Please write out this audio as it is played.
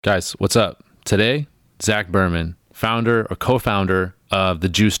Guys, what's up? Today, Zach Berman, founder or co-founder of the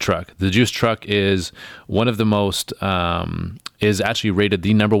Juice Truck. The Juice Truck is one of the most, is actually rated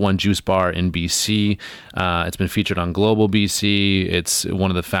the number one juice bar in BC. It's been featured on Global BC. It's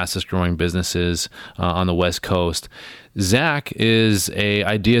one of the fastest growing businesses on the West Coast. Zach is a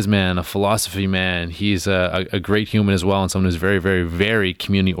ideas man, a philosophy man. He's a great human as well, and someone who's very, very, very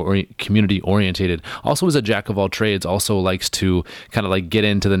community orientated. Also is a jack of all trades. Also likes to kind of like get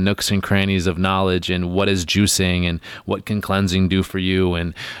into the nooks and crannies of knowledge and what is juicing and what can cleansing do for you,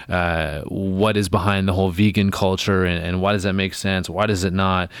 and what is behind the whole vegan culture, and why does that make sense? Why does it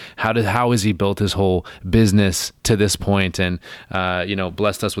not? How has he built his whole business to this point? And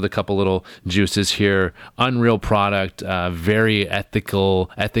blessed us with a couple little juices here. Unreal product. Very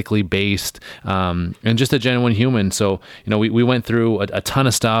ethically based, and just a genuine human. So, we went through a ton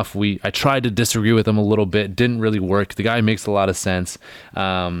of stuff. I tried to disagree with him a little bit. Didn't really work. The guy makes a lot of sense.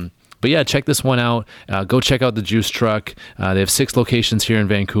 But yeah, check this one out. Go check out the Juice Truck. They have 6 locations here in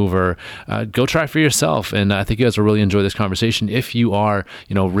Vancouver. Go try it for yourself. And I think you guys will really enjoy this conversation. If you are,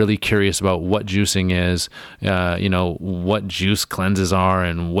 really curious about what juicing is, what juice cleanses are,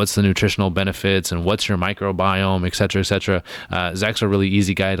 and what's the nutritional benefits, and what's your microbiome, et cetera, et cetera. Zach's a really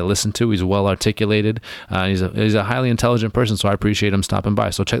easy guy to listen to. He's well articulated. He's a highly intelligent person, so I appreciate him stopping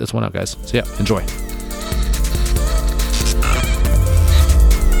by. So check this one out, guys. So yeah, enjoy.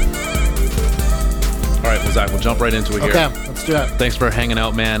 All right, well, Zach, we'll jump right into it here. Okay, let's do it. Thanks for hanging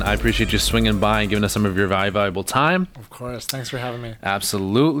out, man. I appreciate you swinging by and giving us some of your valuable time. Of course. Thanks for having me.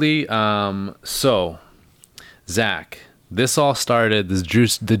 Absolutely. So, Zach, this all started,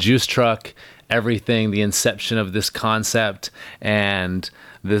 the Juice Truck, everything, the inception of this concept, and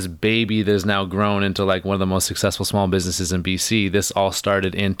this baby that has now grown into like one of the most successful small businesses in BC. This all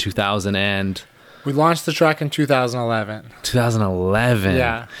started in 2000 and... We launched the truck in 2011. 2011.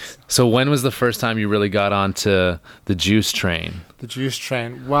 Yeah. So when was the first time you really got onto the juice train? The juice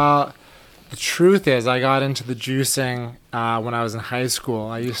train. Well, the truth is I got into the juicing when I was in high school.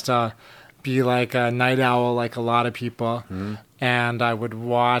 I used to be like a night owl like a lot of people. Mm-hmm. And I would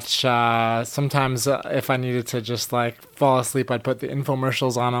watch, sometimes if I needed to just like fall asleep, I'd put the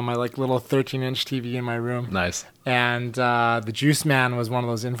infomercials on my like little 13-inch TV in my room. Nice. And the Juice Man was one of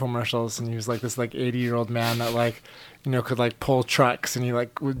those infomercials, and he was like this like 80-year-old man that like, could like pull trucks, and he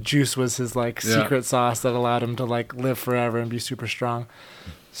like, juice was his like secret sauce that allowed him to like live forever and be super strong.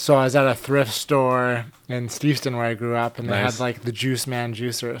 So I was at a thrift store in Steveston where I grew up, and they had like the Juice Man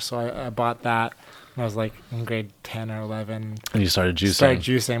juicer, so I bought that. I was like in grade 10 or 11. And you started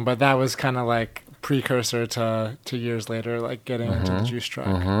juicing. But that was kind of like precursor to years later, like getting into the Juice Truck.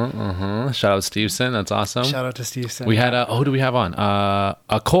 Shout out Steveson. That's awesome. Shout out to Steveson. We had, who do we have on?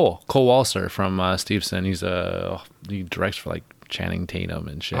 Cole Walser from Steveson. He directs for like Channing Tatum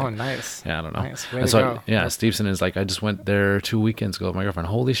and shit. Oh, nice. Yeah, I don't know. Nice. Way to go. Yeah, Steveson is like, I just went there 2 weekends ago with my girlfriend.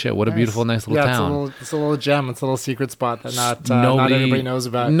 Holy shit, what a beautiful, nice little town. It's a little gem. It's a little secret spot that not everybody knows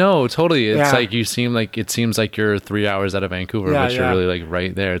about. No, totally. It's like it seems like you're 3 hours out of Vancouver, but you're really like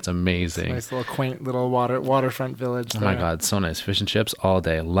right there. It's amazing. It's a nice little quaint little waterfront village. Oh my God, so nice. Fish and chips all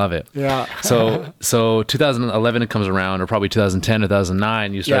day. Love it. Yeah. So 2011 it comes around, or probably 2010,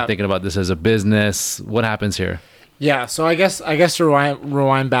 2009, you start thinking about this as a business. What happens here? Yeah, so I guess to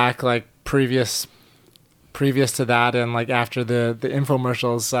rewind back like previous to that, and like after the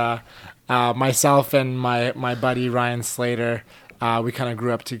infomercials, myself and my buddy Ryan Slater, we kind of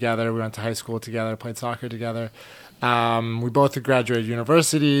grew up together. We went to high school together, played soccer together. We both had graduated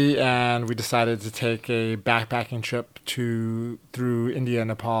university, and we decided to take a backpacking trip through India,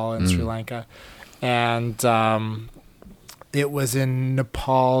 Nepal, and Sri Lanka, and it was in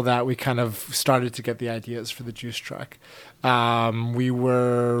Nepal that we kind of started to get the ideas for the Juice Truck. We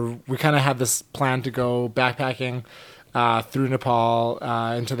kind of had this plan to go backpacking through Nepal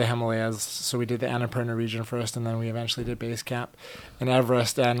into the Himalayas. So we did the Annapurna region first, and then we eventually did base camp in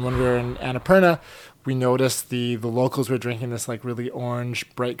Everest. And when we were in Annapurna, we noticed the locals were drinking this like really orange,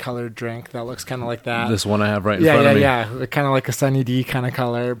 bright colored drink that looks kind of like that. This one I have right in front of me. Yeah, kind of like a Sunny D kind of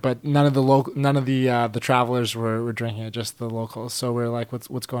color. But none of the travelers were drinking it, just the locals. So we're like,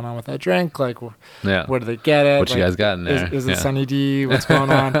 what's going on with that drink? Like, where do they get it? What you guys got in there? Is it Sunny D? What's going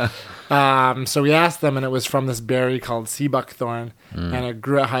on? So we asked them, and it was from this berry called sea buckthorn, and it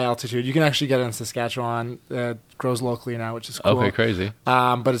grew at high altitude. You can actually get it in Saskatchewan. It grows locally now, which is cool. Okay, crazy.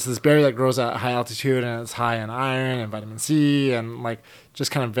 But it's this berry that grows at high altitude. altitude, and it's high in iron and vitamin C, and like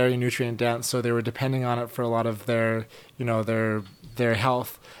just kind of very nutrient dense. So they were depending on it for a lot of their, their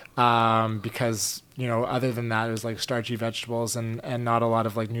health, because other than that, it was like starchy vegetables and not a lot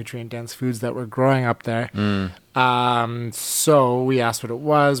of like nutrient dense foods that were growing up there. So we asked what it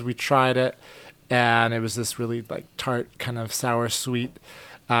was. We tried it, and it was this really like tart, kind of sour sweet,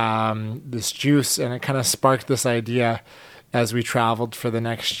 this juice, and it kind of sparked this idea. As we traveled for the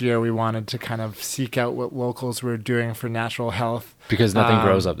next year, we wanted to kind of seek out what locals were doing for natural health. Because nothing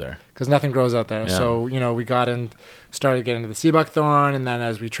grows up there. Because nothing grows out there. Yeah. So, we started getting into the sea buckthorn, and then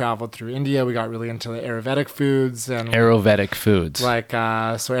as we traveled through India, we got really into the Ayurvedic foods. And Ayurvedic foods. Like, so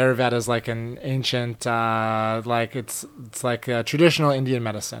Ayurveda is like an ancient, it's like a traditional Indian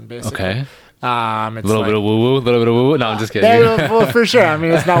medicine, basically. Okay. It's a little bit of woo-woo, a little bit of woo-woo. No, I'm just kidding. Well, for sure. I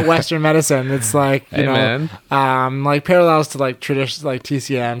mean, it's not Western medicine. It's like, man. like parallels to like like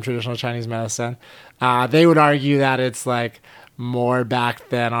TCM, traditional Chinese medicine. They would argue that it's like more back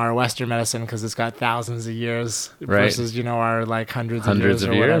than our Western medicine because it's got thousands of years versus, our like hundreds of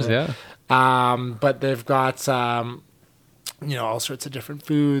years. Yeah. But they've got, all sorts of different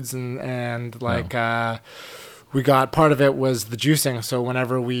foods and like, we got part of it was the juicing. So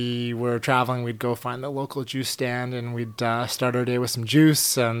whenever we were traveling, we'd go find the local juice stand and we'd start our day with some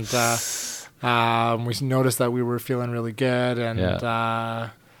juice. And we noticed that we were feeling really good. And,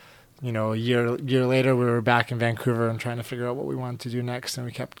 a year later, we were back in Vancouver and trying to figure out what we wanted to do next. And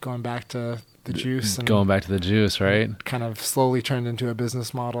we kept going back to the juice. And going back to the juice, right? Kind of slowly turned into a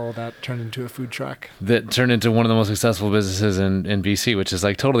business model that turned into a food truck. That turned into one of the most successful businesses in BC, which is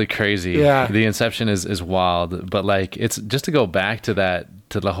like totally crazy. Yeah. The inception is wild. But like, it's just to go back to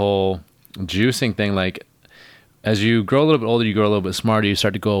the whole juicing thing, like, as you grow a little bit older, you grow a little bit smarter, you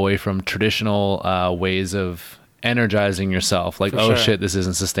start to go away from traditional ways of energizing yourself, like, For sure. shit, this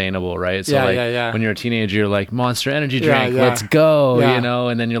isn't sustainable, right? So Yeah. when you're a teenager, you're like, Monster Energy drink, Yeah. let's go, Yeah.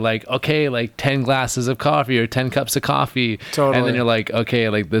 and then you're like, okay, like 10 glasses of coffee or 10 cups of coffee. Totally. And then you're like, okay,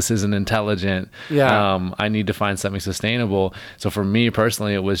 like this isn't intelligent. Yeah. I need to find something sustainable. So for me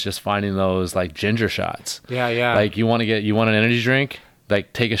personally, it was just finding those like ginger shots. Yeah. Like you want an energy drink?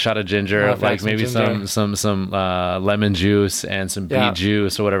 Like take a shot of ginger, Oh, like some maybe ginger. some lemon juice and some beet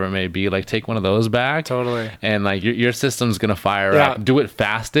juice or whatever it may be. Like take one of those back, Totally. and like your system's gonna fire Yeah. up. Do it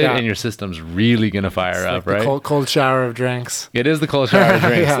fasted, and your system's really gonna fire up, Like right? the cold shower of drinks. It is the cold shower of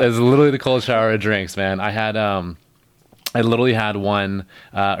drinks. Yeah. It's literally the cold shower of drinks, man. I literally had one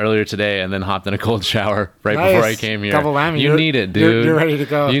earlier today and then hopped in a cold shower right Nice. before I came here. Double whammy. You need it, dude. You're ready to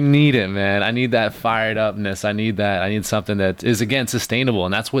go. You need it, man. I need that fired upness. I need that. I need something that is, again, sustainable.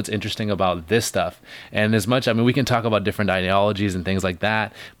 And that's what's interesting about this stuff. And as much, we can talk about different ideologies and things like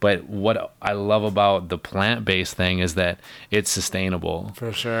that. But what I love about the plant-based thing is that it's sustainable.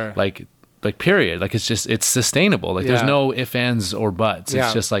 For sure. Like period. Like it's sustainable. Like there's Yeah. no ifs, ands, or buts. Yeah.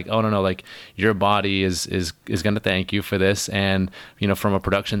 It's just like, oh no, like your body is going to thank you for this. And, from a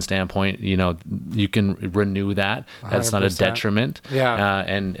production standpoint, you can renew that. That's not a 100%. detriment. Yeah.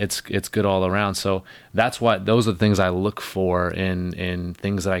 And it's good all around. So those are the things I look for in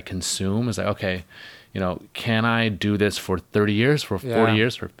things that I consume. Is like, okay, can I do this for 30 years, for 40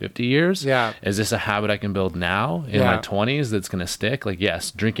 years, for 50 years? Yeah. Is this a habit I can build now in Yeah. my 20s that's going to stick? Like,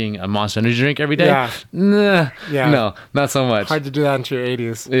 yes, drinking a Monster Energy drink every day? Yeah. Nah, Yeah. no, not so much. Hard to do that into your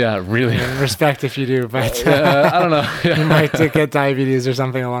 80s. Yeah, really. And respect if you do, but I don't know. you might get diabetes or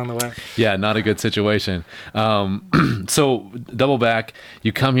something along the way. Yeah, not a good situation. So double back,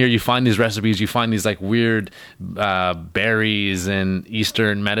 you come here, you find these recipes, you find these like weird berries and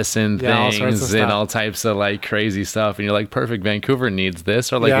Eastern medicine Yeah, all sorts of things and stuff. all types of like crazy stuff. And you're like, perfect, Vancouver needs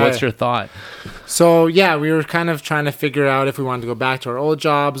this. Or like, Yeah. what's your thought? So yeah, we were kind of trying to figure out if we wanted to go back to our old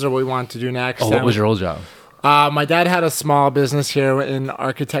jobs or what we wanted to do next. Oh, what was your old job? My dad had a small business here in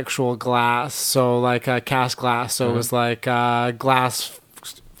architectural glass, so like cast glass. So it was like glass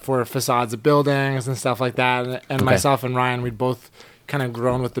for facades of buildings and stuff like that. And myself and Ryan, we'd both kind of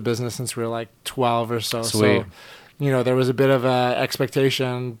grown with the business since we were like 12 or so. Sweet. So, there was a bit of a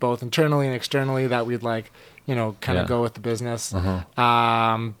expectation both internally and externally that we'd like, kind of go with the business.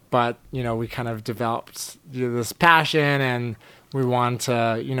 But, we kind of developed this passion and we wanted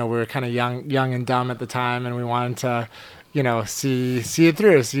to, we were kind of young and dumb at the time, and we wanted to, see it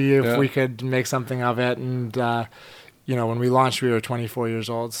through, see if we could make something of it. And, when we launched, we were 24 years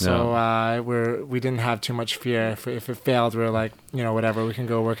old. So we didn't have too much fear. If it failed, we were like, whatever, we can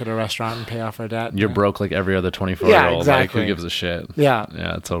go work at a restaurant and pay off our debt. You're broke like every other 24-year-old. Yeah, exactly. Like, who gives a shit? Yeah.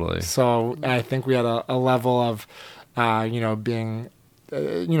 Yeah, totally. So I think we had a level of, being,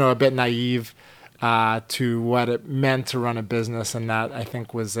 a bit naive, to what it meant to run a business, and that I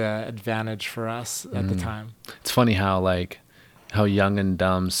think was an advantage for us at the time. It's funny how Young and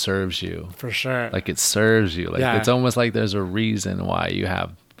Dumb serves you. For sure. Like it serves you. Like Yeah. it's almost like there's a reason why you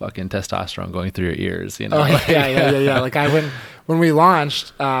have fucking testosterone going through your ears, you know? Oh yeah. Like when we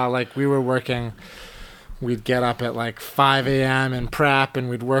launched, like we were working. We'd get up at like 5 a.m. and prep,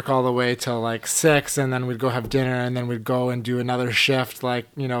 and we'd work all the way till like 6, and then we'd go have dinner, and then we'd go and do another shift, like,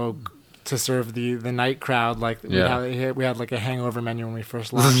 you know, to serve the night crowd. Like we had like a hangover menu when we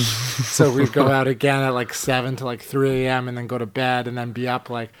first launched. So we'd go out again at like 7 to like 3 a.m. and then go to bed and then be up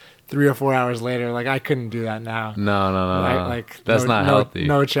like 3 or 4 hours later. Like I couldn't do that now. No. Right? Like that's not healthy.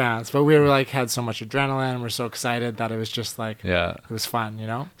 No chance. But we were like had so much adrenaline and we're so excited that it was just like it was fun, you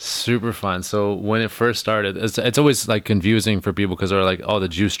know? Super fun. So when it first started, it's always like confusing for people because they're like, oh, the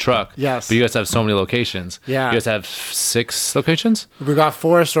Juice Truck. Yes. But you guys have so many locations. Yeah. You guys have 6 locations? We got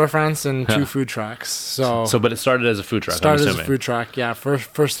 4 storefronts and 2 food trucks. So but it started as a food truck. started I'm as assuming. a food truck. Yeah.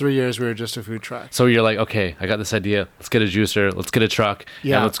 First 3 years we were just a food truck. So you're like, okay, I got this idea. Let's get a juicer. Let's get a truck.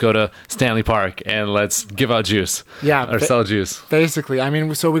 Yeah. And let's go to Stanley Park and let's give out juice. Yeah. Or sell juice. Basically. I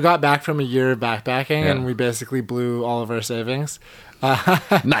mean, so we got back from a year of backpacking Yeah. and we basically blew all of our savings.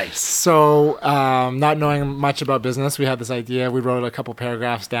 Nice. So, not knowing much about business, we had this idea. We wrote a couple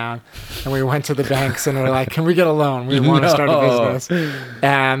paragraphs down, and we went to the banks and we're like, "Can we get a loan? We want to start a business."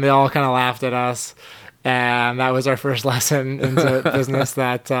 And they all kind of laughed at us, and that was our first lesson into business.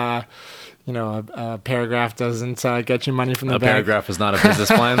 That you know, a paragraph doesn't get you money from the A bank. paragraph is not a business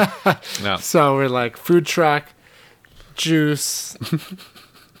plan. No. So we're like, food truck, juice.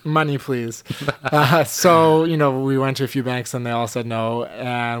 Money, please. So, you know, we went to a few banks and they all said no.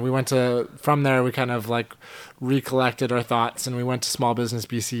 And from there, we kind of like recollected our thoughts and we went to Small Business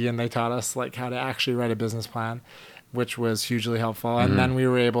BC and they taught us like how to actually write a business plan, which was hugely helpful. And then we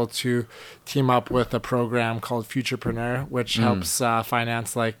were able to team up with a program called Futurepreneur, which helps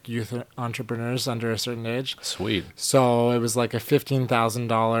finance like youth entrepreneurs under a certain age. Sweet. So it was like a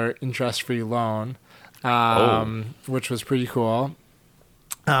 $15,000 interest-free loan, which was pretty cool.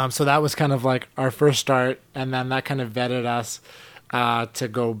 So that was kind of like our first start, and then that kind of vetted us to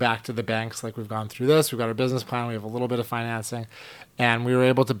go back to the banks. Like, we've gone through this, we've got our business plan, we have a little bit of financing, and we were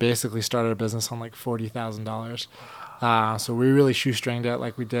able to basically start our business on like $40,000. So we really shoestringed it.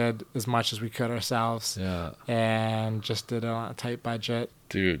 Like, we did as much as we could ourselves, and just did it on a tight budget.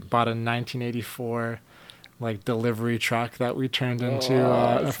 Dude. Bought a 1984 like delivery truck that we turned into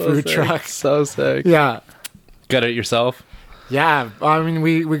a food truck. So sick. Yeah. Got it yourself? Yeah, I mean,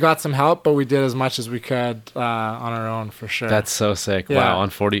 we got some help, but we did as much as we could on our own, for sure. That's so sick. Yeah. Wow, on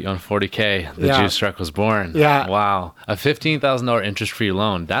 40K, the Juice Truck was born. Yeah. Wow. A $15,000 interest-free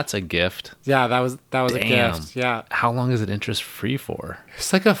loan. That's a gift. Yeah, that was a Damn. gift. Yeah. How long is it interest-free for?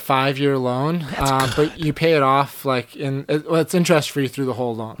 It's like a 5-year loan, but you pay it off like it's interest-free through the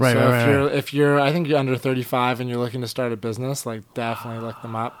whole loan. Right, so right, if you're I think you're under 35 and you're looking to start a business, like definitely look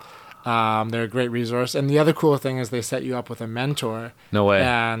them up. They're a great resource. And the other cool thing is they set you up with a mentor. No way.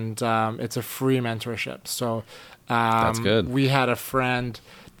 And it's a free mentorship. So That's good. We had a friend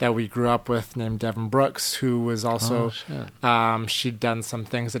that we grew up with named Devin Brooks, who was also, she'd done some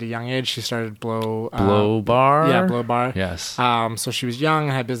things at a young age. She started Blow Bar? Yeah, Blow Bar. Yes. So she was young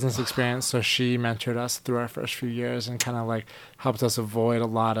and had business experience. So she mentored us through our first few years and kind of like helped us avoid a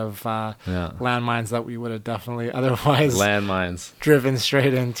lot of landmines that we would have definitely otherwise Landmines. driven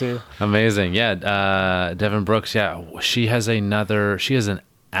straight into. Amazing. Yeah. Devin Brooks. Yeah. She has an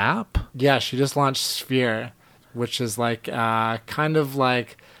app. Yeah, she just launched Sphere, which is like kind of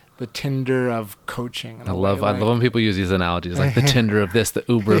like the Tinder of coaching. I love when people use these analogies, like the Tinder of this, the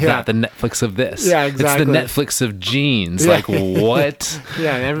Uber of that, the Netflix of this. Yeah, exactly. It's the Netflix of jeans. Yeah. Like, what?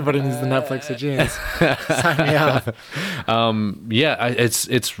 Yeah, everybody needs the Netflix of jeans. Sign me up. Yeah,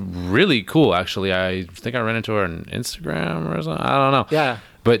 it's really cool, actually. I think I ran into her on Instagram or something. I don't know. Yeah.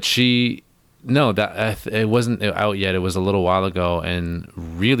 But it wasn't out yet. It was a little while ago, and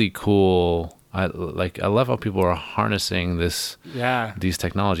really cool. I love how people are harnessing these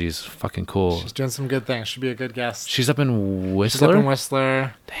technologies. Fucking cool. She's doing some good things. Should be a good guest. She's up in Whistler. She's up in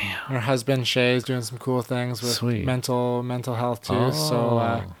Whistler. Damn. Her husband Shay is doing some cool things with mental health too. Oh.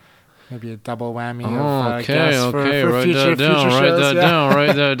 So maybe a double whammy of Okay. guests for Write future that down. shows. Write that down.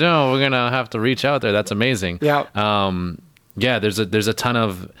 Write that down. We're gonna have to reach out there. That's amazing. Yeah. Yeah. There's a ton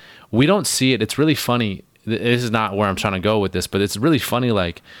of. We don't see it. It's really funny. This is not where I'm trying to go with this, but it's really funny.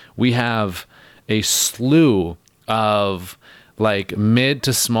 Like, we have a slew of like mid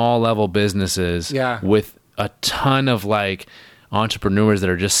to small level businesses with a ton of like entrepreneurs that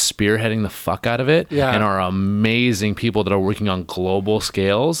are just spearheading the fuck out of it, Yeah. and are amazing people that are working on global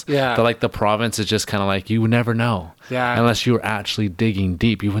scales. Yeah. That like the province is just kind of like, you would never know. Yeah. Unless you were actually digging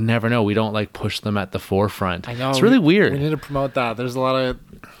deep, you would never know. We don't like push them at the forefront. I know. It's really weird. We need to promote that. There's a lot of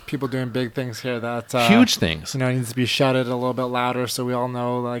people doing big things here that Huge things. You know, it needs to be shouted a little bit louder so we all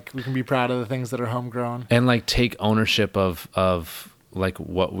know, like, we can be proud of the things that are homegrown. And like take ownership of like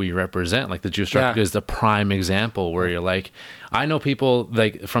what we represent. Like the Juice Truck Yeah. is the prime example where you're like, I know people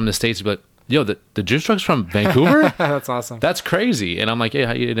like from the States who be like, yo, the Juice Truck's from Vancouver? That's awesome. That's crazy. And I'm like,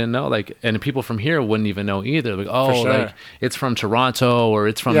 yeah, you didn't know? Like, and people from here wouldn't even know either. Like, oh, For sure. like it's from Toronto or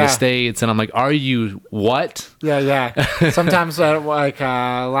it's from the Yeah. States. And I'm like, are you what? Yeah. Sometimes,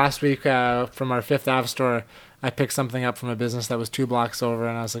 last week from our Fifth Ave store, I picked something up from a business that was 2 blocks over,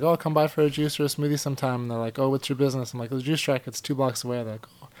 and I was like, oh, come by for a juice or a smoothie sometime. And they're like, oh, what's your business? I'm like, the Juice Truck, it's 2 blocks away. They're like,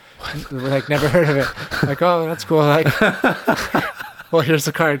 oh, they're like, never heard of it. I'm like, oh, that's cool. Like, well, here's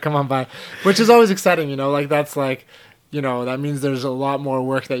the card. Come on by. Which is always exciting, you know, like that's like, you know, that means there's a lot more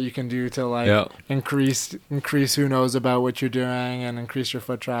work that you can do to like Yeah. increase who knows about what you're doing and increase your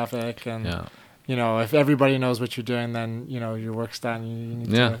foot traffic. And, Yeah. you know, if everybody knows what you're doing, then, you know, your work's done.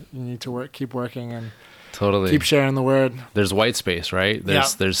 You need to work, keep working and Totally. keep sharing the word. There's white space, right?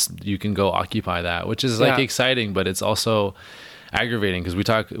 There's you can go occupy that, which is like Yeah. exciting, but it's also aggravating because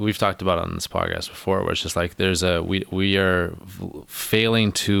we've talked about it on this podcast before, where it's just like we are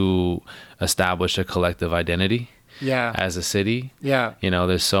failing to establish a collective identity Yeah. as a city. Yeah. You know,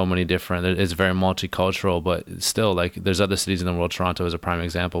 there's so many different. It's very multicultural, but still, like, there's other cities in the world. Toronto is a prime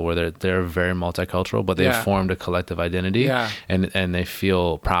example where they're very multicultural, but they've Yeah. formed a collective identity, Yeah. and they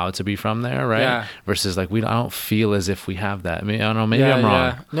feel proud to be from there, right? Yeah. Versus like I don't feel as if we have that. I mean, I don't know. Maybe I'm wrong.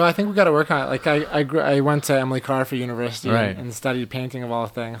 Yeah. No, I think we got to work on it. Like I went to Emily Carr for university Right. and studied painting of all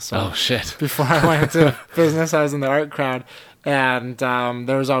things. So Oh shit. before I went into business, I was in the art crowd, and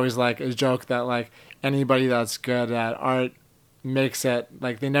there was always like a joke that like anybody that's good at art makes it,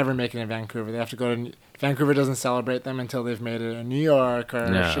 like they never make it in Vancouver. They have to go to Vancouver. Doesn't celebrate them until they've made it in New York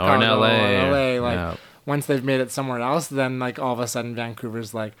or Yeah, or Chicago in LA. or LA. Like Yeah. once they've made it somewhere else, then like all of a sudden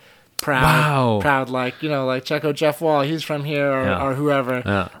Vancouver's like proud, like, you know, like check out Jeff Wall, he's from here, or, Yeah. or whoever.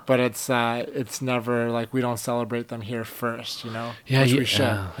 Yeah. But it's never like we don't celebrate them here first, you know. Yeah, which we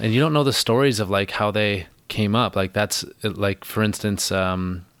should. and you don't know the stories of like how they came up. Like that's like, for instance,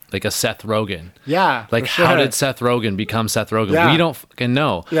 like a Seth Rogen. Yeah, Like, for sure. how did Seth Rogen become Seth Rogen? Yeah. We don't fucking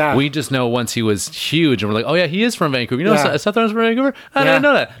know. Yeah. We just know once he was huge, and we're like, oh yeah, he is from Vancouver. You know, Yeah. Seth Rogen's from Vancouver. I Yeah. didn't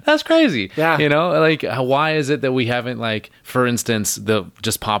know that. That's crazy. Yeah. You know, like, why is it that we haven't, like, for instance, the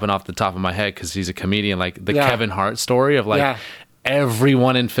just popping off the top of my head because he's a comedian, like the Yeah. Kevin Hart story of like. Yeah.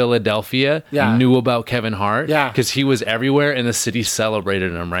 Everyone in Philadelphia Yeah. knew about Kevin Hart Yeah. because he was everywhere and the city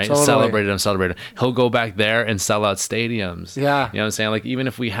celebrated him, right? Totally. Celebrated him. He'll go back there and sell out stadiums. Yeah. You know what I'm saying? Like, even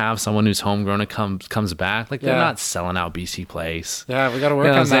if we have someone who's homegrown and comes back, like, they're Yeah. not selling out BC Place. Yeah, we got to You work know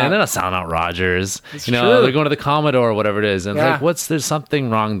what I'm on saying? that. They're not selling out Rogers. It's you know, true. they're going to the Commodore or whatever it is. And Yeah. like, there's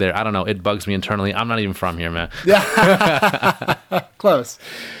something wrong there. I don't know. It bugs me internally. I'm not even from here, man. Close.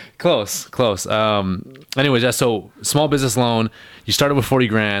 Close. Anyways, yeah, so small business loan. You started with 40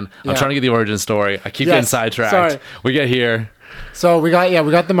 grand. I'm Yeah. trying to get the origin story. I keep Yes. getting sidetracked. Sorry. We get here. So we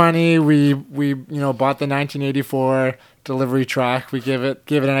got the money. We bought the 1984 delivery truck. We gave it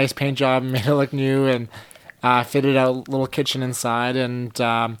a nice paint job and made it look new, and fitted out a little kitchen inside, and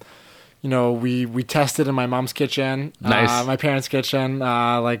we tested in my mom's kitchen, Nice. my parents' kitchen,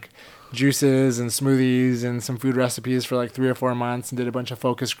 like juices and smoothies and some food recipes for like 3 or 4 months, and did a bunch of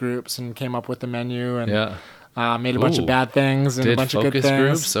focus groups and came up with the menu, and made a bunch Ooh. of bad things and Did a bunch of good focus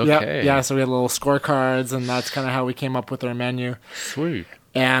things. groups? Yep. Okay. Yeah, so we had little scorecards, and that's kind of how we came up with our menu. Sweet.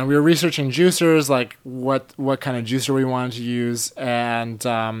 And we were researching juicers, like what kind of juicer we wanted to use, and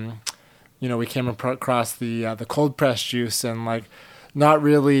we came across the cold press juice, and like not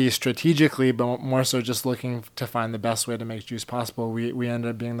really strategically, but more so just looking to find the best way to make juice possible. We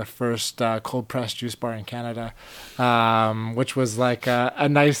ended up being the first cold press juice bar in Canada, which was like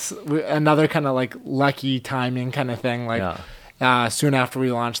another kind of like lucky timing kind of thing. Like soon after we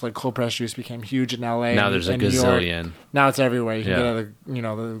launched, like cold press juice became huge in LA. Now there's a and New York. gazillion. Now it's everywhere. You can Yeah. get it at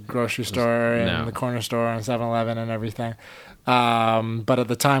the grocery store and No. the corner store and 7-Eleven and everything. But at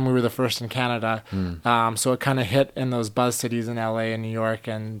the time, we were the first in Canada. So it kind of hit in those buzz cities in LA and New York,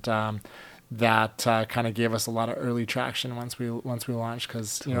 and that kind of gave us a lot of early traction once we launched.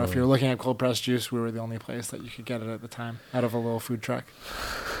 Because if you're looking at cold pressed juice, we were the only place that you could get it at the time out of a little food truck.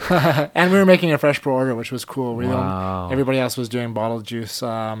 And we were making a fresh pour order, which was cool. Wow. Everybody else was doing bottled juice.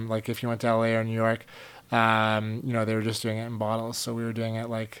 Like if you went to LA or New York, they were just doing it in bottles. So we were doing it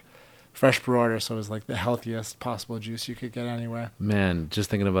like fresh brew order, so it was like the healthiest possible juice you could get anywhere. Man, just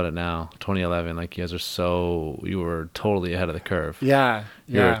thinking about it now, 2011, like you guys you were totally ahead of the curve. Yeah,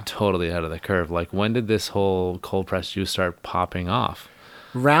 You were yeah. totally ahead of the curve. Like, when did this whole cold pressed juice start popping off?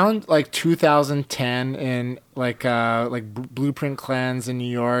 Around like 2010 in like Blueprint Cleanse in New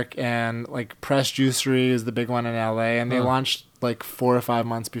York, and like Press Juicery is the big one in LA, and they launched like 4 or 5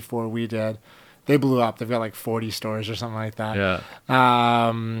 months before we did. They blew up. They've got like 40 stores or something like that. Yeah.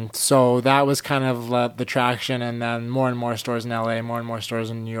 So that was kind of the traction, and then more and more stores in LA, more and more stores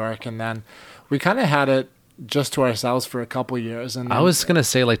in New York, and then we kind of had it just to ourselves for a couple years. And then, I was going to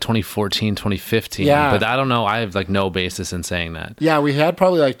say like 2014, 2015, Yeah. but I don't know. I have like no basis in saying that. yeah, we had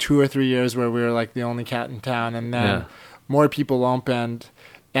probably like 2 or 3 years where we were like the only cat in town, and then Yeah. more people opened.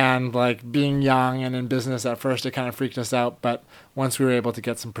 And like being young and in business at first, it kind of freaked us out. But once we were able to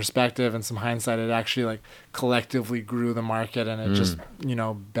get some perspective and some hindsight, it actually like collectively grew the market, and it just,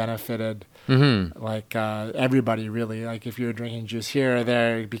 benefited like everybody really. Like if you were drinking juice here or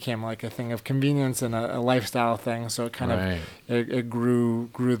there, it became like a thing of convenience and a lifestyle thing. So it kind Right. of it grew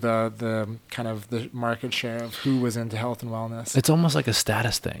the kind of the market share of who was into health and wellness. It's almost like a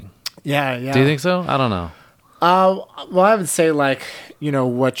status thing. Yeah, yeah. Do you think so? I don't know. Well, I would say like,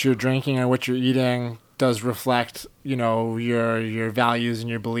 what you're drinking or what you're eating does reflect, your values and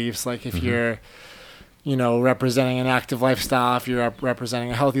your beliefs. Like if you're, representing an active lifestyle, if you're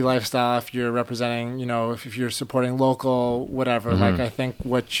representing a healthy lifestyle, if you're representing, if you're supporting local, whatever. Like I think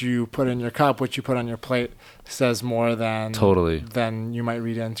what you put in your cup, what you put on your plate says more than Totally. than you might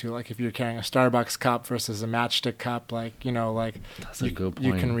read into. Like if you're carrying a Starbucks cup versus a Matchstick cup, like, That's a good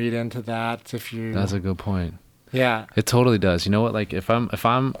you point. can read into that if you. That's a good point. Yeah. It totally does. You know what? Like if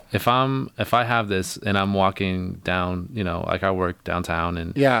I have this and I'm walking down, like I work downtown,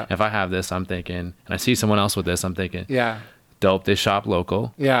 and Yeah. if I have this, I'm thinking, and I see someone else with this, I'm thinking, Yeah. dope. They shop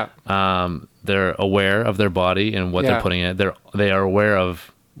local. Yeah. They're aware of their body and what Yeah. they're putting in it. They are aware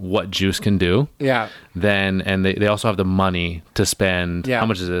of what juice can do. Yeah. And they also have the money to spend. Yeah. How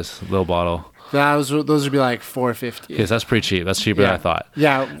much is this little bottle? Those would be like $4.50. Okay, so that's pretty cheap. That's cheaper than I thought.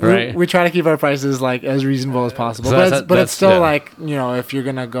 Yeah, Right? we try to keep our prices like as reasonable as possible, So but that's- it's still yeah. like, if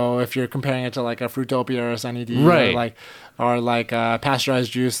you're comparing it to like a Fruitopia or a Sunny D, Right. or like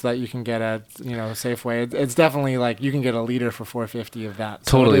pasteurized juice that you can get at Safeway, it's definitely like you can get a liter for $4.50 of that.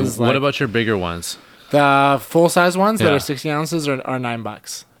 So Totally. it is, What like, about your bigger ones? the full size ones that Yeah. are 60 ounces are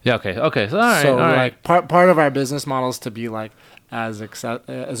 $9? Yeah. Okay. So all right. So all right. like part of our business model is to be like as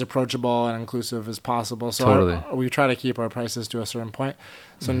approachable and inclusive as possible. So Totally. we try to keep our prices to a certain point.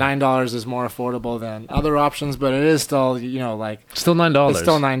 So $9 is more affordable than other options, but it is still Still $9. it's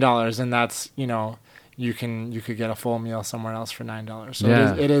still $9, and that's you could get a full meal somewhere else for $9. So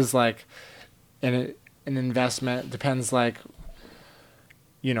Yeah. it is like an investment. Depends like.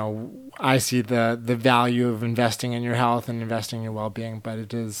 I see the value of investing in your health and investing in your well-being, but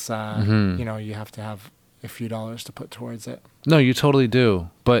it is, you have to have a few dollars to put towards it. No, you totally do.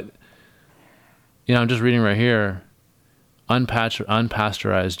 But I'm just reading right here,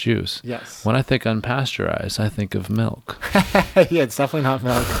 unpasteurized juice. Yes. When I think unpasteurized, I think of milk. Yeah, it's definitely not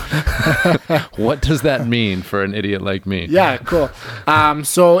milk. What does that mean for an idiot like me? Yeah, cool.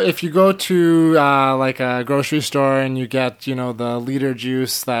 So if you go to like a grocery store and you get, the liter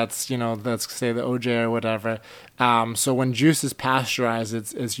juice that's, let's say the OJ or whatever. So when juice is pasteurized,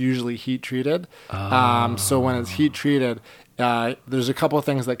 it's usually heat treated. So when it's heat treated, there's a couple of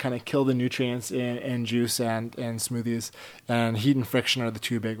things that kind of kill the nutrients in juice and smoothies, and heat and friction are the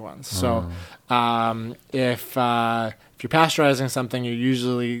two big ones. So if you're pasteurizing something, you're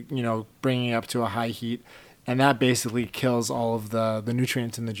usually bringing it up to a high heat, and that basically kills all of the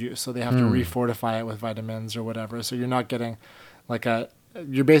nutrients in the juice. So they have to refortify it with vitamins or whatever. So you're not getting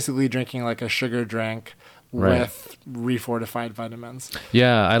you're basically drinking like a sugar drink Right. with refortified vitamins.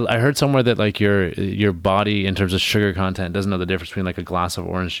 Yeah, I heard somewhere that like your body in terms of sugar content doesn't know the difference between like a glass of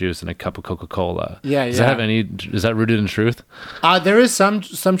orange juice and a cup of Coca-Cola. Yeah, Does yeah. that have is that rooted in truth? There is some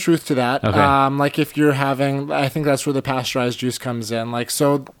truth to that. Okay. Like if you're having, I think that's where the pasteurized juice comes in. Like,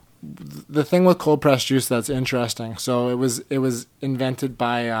 so the thing with cold pressed juice that's interesting. So it was invented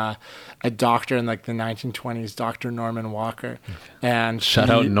by a doctor in like the 1920s, Dr. Norman Walker, and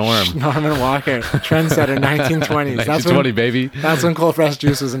Shout out Norm. Norman Walker, trendsetter, 1920s. 1920, baby. That's when cold pressed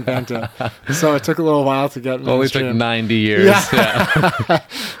juice was invented. So it took a little while to get Only took mainstream. 90 years. Yeah.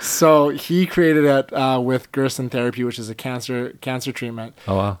 So he created it with Gerson therapy, which is a cancer treatment.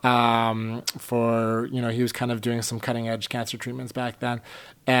 Oh wow. For he was kind of doing some cutting edge cancer treatments back then,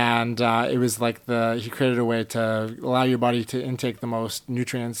 and and it was like he created a way to allow your body to intake the most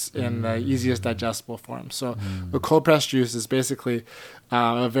nutrients in the easiest digestible form. So the cold pressed juice is basically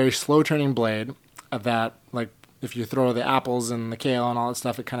a very slow turning blade that, like, if you throw the apples and the kale and all that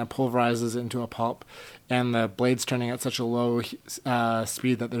stuff, it kind of pulverizes into a pulp, and the blade's turning at such a low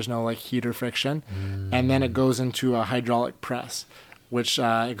speed that there's no like heat or friction, and then it goes into a hydraulic press, which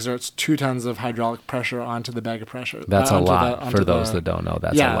exerts 2 tons of hydraulic pressure onto the bag of pressure. That's a lot for those that don't know.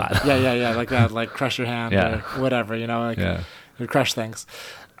 That's a lot. yeah, like that, like crush your hand or whatever, like you crush things.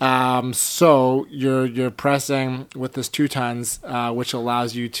 So you're pressing with this 2 tons, which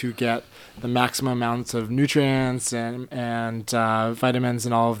allows you to get the maximum amounts of nutrients and vitamins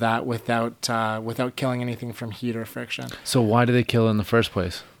and all of that without killing anything from heat or friction. So why do they kill it in the first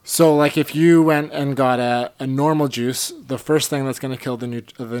place? So, like, if you went and got a normal juice, the first thing that's going to kill the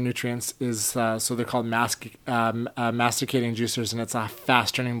nutrients is, so they're called masticating juicers, and it's a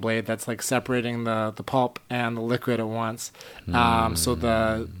fast-turning blade that's, like, separating the pulp and the liquid at once. So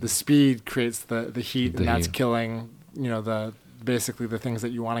the speed creates the heat, and that's killing, basically the things that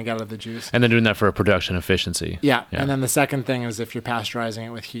you want to get out of the juice. And they're doing that for production efficiency. Yeah. And then the second thing is if you're pasteurizing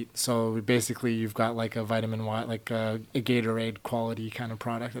it with heat. So basically you've got like a vitamin Y, like a Gatorade quality kind of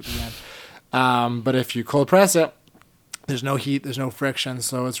product at the end. But if you cold press it, there's no heat, there's no friction,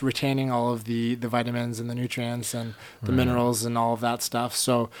 so it's retaining all of the vitamins and the nutrients and the minerals and all of that stuff.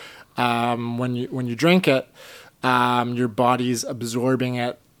 So when you drink it, your body's absorbing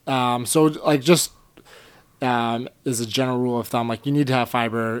it. So like just is a general rule of thumb, like you need to have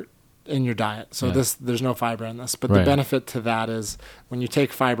fiber in your diet. So there's no fiber in this, but the benefit to that is when you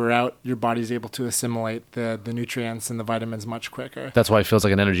take fiber out, your body's able to assimilate the nutrients and the vitamins much quicker. That's why it feels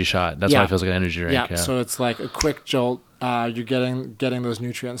like an energy shot. That's why it feels like an energy drink. Yeah. So it's like a quick jolt. You're getting those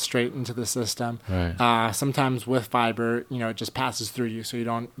nutrients straight into the system. Right. Sometimes with fiber, it just passes through you, so you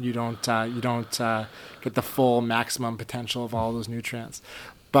don't get the full maximum potential of all those nutrients.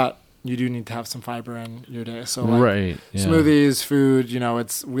 But you do need to have some fiber in your day. So like smoothies, food,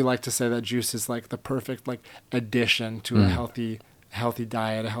 we like to say that juice is like the perfect like addition to a healthy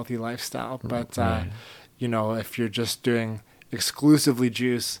diet, a healthy lifestyle. But if you're just doing exclusively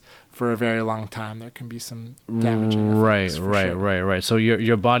juice for a very long time, there can be some damaging effects. Right. So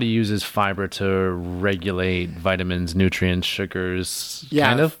your body uses fiber to regulate vitamins, nutrients, sugars. Yeah,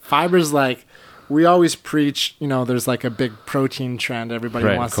 kind of. Fiber's like, we always preach, there's like a big protein trend. Everybody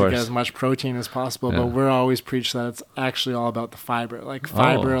wants to get as much protein as possible, but we're always preach that it's actually all about the fiber. Like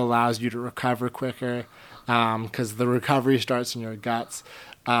fiber allows you to recover quicker because the recovery starts in your guts.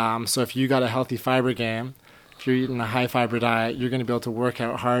 So if you got a healthy fiber game, if you're eating a high fiber diet, you're going to be able to work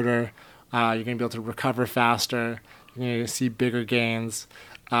out harder. You're going to be able to recover faster. You're going to see bigger gains.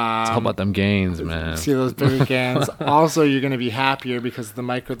 It's all about them gains, man. See those bigger gains. Also, you're going to be happier because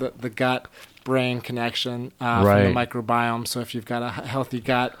the gut brain connection from the microbiome. So if you've got a healthy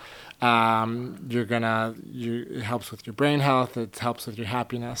gut, it helps with your brain health. It helps with your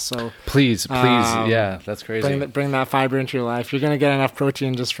happiness. So please, that's crazy. Bring that fiber into your life. You're going to get enough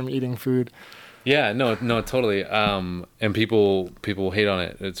protein just from eating food. Yeah, no, totally. And people hate on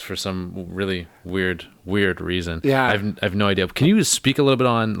it. It's for some really weird reason. Yeah, I've no idea. Can you speak a little bit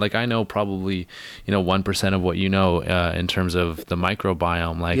on, like, I know probably 1% of what in terms of the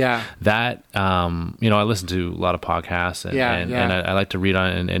microbiome, like that. I listen to a lot of podcasts and I like to read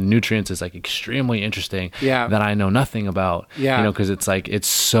on it, and nutrients is like extremely interesting. That I know nothing about. Because it's like it's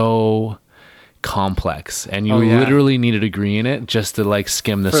so complex and you literally need a degree in it just to like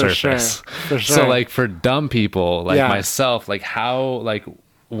skim the surface. For sure. So like for dumb people like myself, like how, like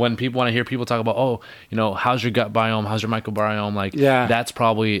when people want to hear people talk about, how's your gut biome, how's your microbiome, like that's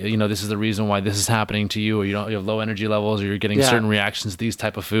probably, this is the reason why this is happening to you, or you have low energy levels, or you're getting certain reactions to these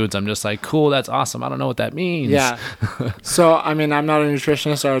type of foods. I'm just like, cool, that's awesome. I don't know what that means. So I mean, I'm not a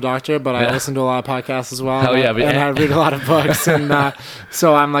nutritionist or a doctor, but I listen to a lot of podcasts as well. And I read a lot of books, and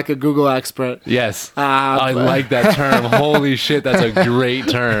so I'm like a Google expert. Yes. I like that term. Holy shit, that's a great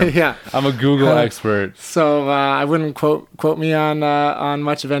term. I'm a Google expert. So I wouldn't quote me on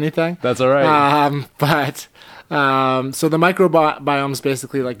much of anything. That's all right. So the microbiome is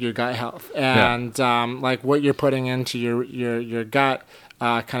basically like your gut health, and like what you're putting into your gut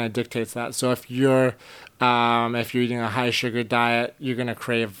kind of dictates that. So if you're eating a high sugar diet, you're gonna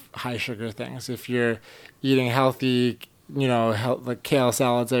crave high sugar things. If you're eating healthy, like kale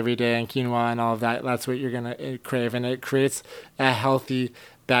salads every day and quinoa and all of that, that's what you're gonna crave, and it creates a healthy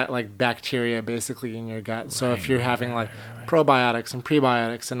bacteria basically in your gut. So if you're having probiotics and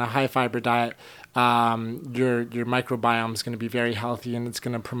prebiotics and a high fiber diet, your microbiome is going to be very healthy, and it's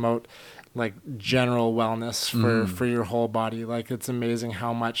going to promote like general wellness for your whole body. Like it's amazing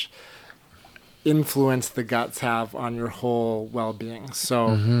how much influence the guts have on your whole well-being. So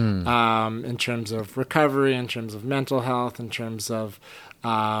in terms of recovery, in terms of mental health, in terms of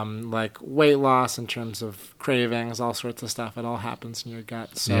like weight loss, in terms of cravings, all sorts of stuff, it all happens in your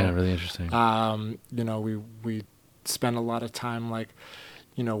gut. So Yeah, really interesting. you know, we spend a lot of time like,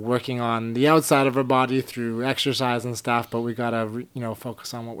 you know, working on the outside of our body through exercise and stuff, but we gotta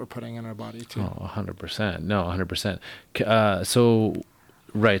focus on what we're putting in our body too. Oh, 100%. No, 100%. So,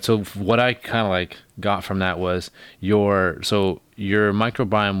 right. So what I kind of like got from that was your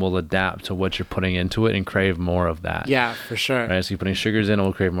microbiome will adapt to what you're putting into it and crave more of that. Yeah, for sure. Right. So you're putting sugars in, it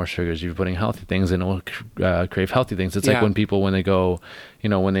will crave more sugars. If you're putting healthy things in, it will crave healthy things. It's like when people, when they go,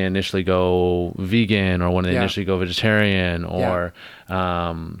 when they initially go vegan, or when they initially go vegetarian, or,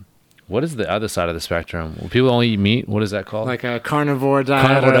 what is the other side of the spectrum? When people only eat meat, what is that called? Like a carnivore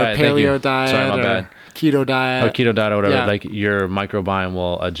diet, or a paleo diet, Sorry, my bad. Keto diet. Or keto diet or whatever. Yeah. Like your microbiome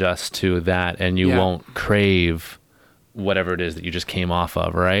will adjust to that, and you won't crave whatever it is that you just came off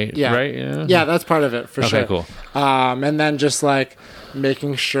of, right? Yeah. Right? Yeah, that's part of it, for sure. Okay, cool. And then just like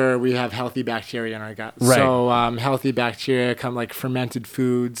making sure we have healthy bacteria in our gut. Right. So healthy bacteria come like fermented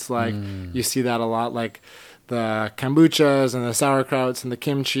foods. Like you see that a lot, like the kombuchas and the sauerkrauts and the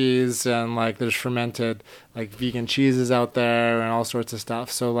kimchis, and like there's fermented like vegan cheeses out there and all sorts of stuff.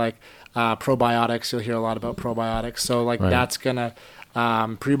 So like probiotics, you'll hear a lot about probiotics. So like that's gonna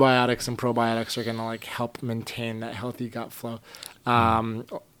prebiotics and probiotics are gonna like help maintain that healthy gut flow.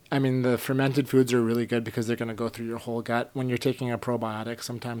 I mean, the fermented foods are really good because they're going to go through your whole gut. When you're taking a probiotic,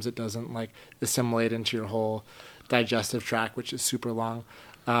 sometimes it doesn't like assimilate into your whole digestive tract, which is super long.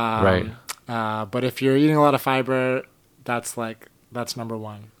 But if you're eating a lot of fiber, that's number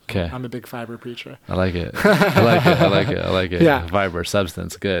one. Okay. I'm a big fiber preacher. I like it. I like it. Yeah. Fiber,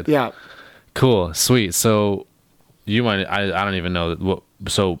 substance, good. Yeah. Cool, sweet. So you might, I don't even know what.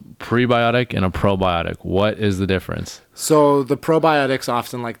 So prebiotic and a probiotic, what is the difference? So the probiotics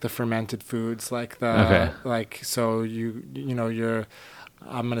often like the fermented foods, like Okay. so you're,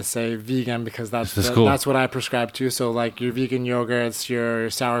 I'm gonna say vegan because that's cool. that's what I prescribe to. So like your vegan yogurts, your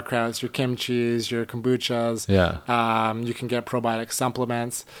sauerkrauts, your kimchis, your kombuchas. Yeah. You can get probiotic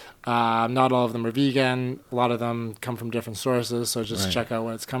supplements. Not all of them are vegan. A lot of them come from different sources. So just check out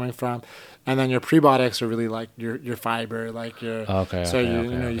where it's coming from. And then your prebiotics are really like your fiber, like your. You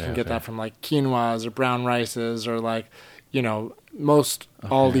can get that from like quinoas or brown rices, or like, most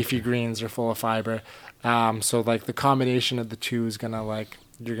all leafy greens are full of fiber. So like the combination of the two is gonna like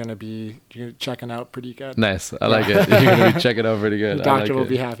you're checking out pretty good. Nice, I like it. You're gonna be checking out pretty good. The doctor will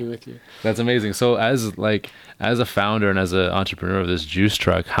be happy with you. That's amazing. So as a founder and as an entrepreneur of this juice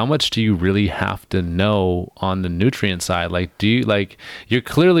truck, how much do you really have to know on the nutrient side? Like, you're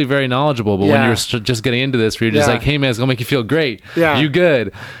clearly very knowledgeable, but when you're just getting into this, you're just like, hey man, it's gonna make you feel great. Yeah. You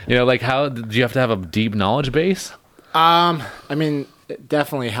good? Like, how do you have to have a deep knowledge base? I mean, it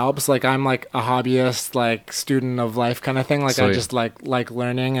definitely helps. Like I'm like a hobbyist, like student of life kind of thing. Like I just like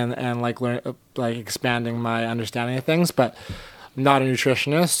learning and like expanding my understanding of things, but I'm not a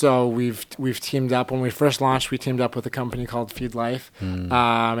nutritionist. So we've teamed up. When we first launched, we teamed up with a company called Feed Life.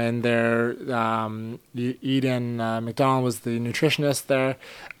 And they're Eden McDonald was the nutritionist there.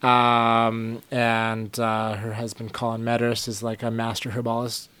 And her husband Colin Metters is like a master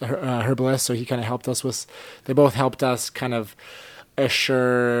herbalist. So he kind of helped us they both helped us kind of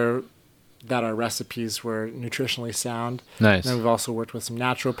assure that our recipes were nutritionally sound. Nice. And we've also worked with some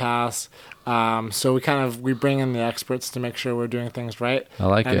naturopaths. So we bring in the experts to make sure we're doing things right. I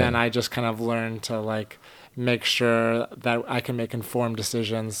like it. And then I just kind of learn to like make sure that I can make informed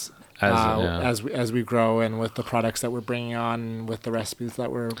decisions as we grow, and with the products that we're bringing on, and with the recipes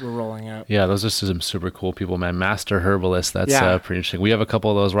that we're rolling out. Yeah, those are some super cool people, man. Master herbalists. That's pretty interesting. We have a couple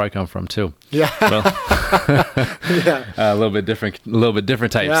of those where I come from too. Yeah. Well, a little bit different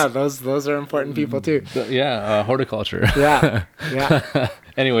types. Yeah, those are important people too. Yeah, horticulture. Yeah. Yeah.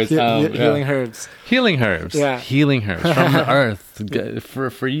 Anyways, healing herbs. Healing herbs. Yeah. Healing herbs from the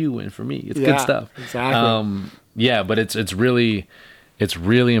earth for you and for me. It's good stuff. Exactly. But it's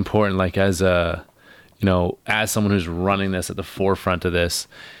really important, like as someone who's running this at the forefront of this,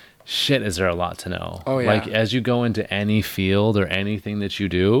 shit, is there a lot to know? Oh, yeah. Like as you go into any field or anything that you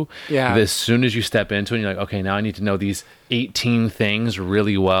do, as soon as you step into it, you're like, okay, now I need to know these 18 things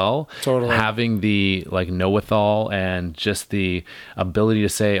really well. Totally. Having the like know-it-all and just the ability to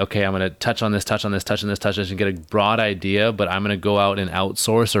say, okay, I'm going to touch on this, and get a broad idea, but I'm going to go out and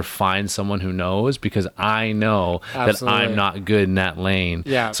outsource or find someone who knows, because I know that I'm not good in that lane.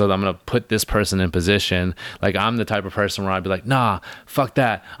 Yeah. So I'm going to put this person in position. Like I'm the type of person where I'd be like, nah, fuck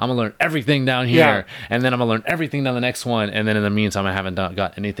that. I'm gonna learn everything down here, and then I'm gonna learn everything down the next one, and then in the meantime I haven't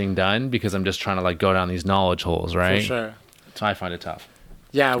got anything done because I'm just trying to like go down these knowledge holes, right? For sure. So I find it tough.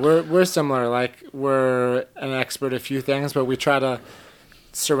 Yeah, we're similar. Like, we're an expert at a few things, but we try to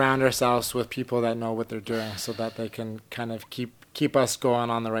surround ourselves with people that know what they're doing, so that they can kind of keep us going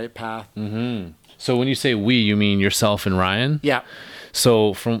on the right path. Mm-hmm. So when you say we, you mean yourself and Ryan? Yeah.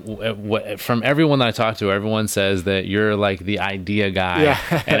 So from everyone that I talk to, everyone says that you're like the idea guy,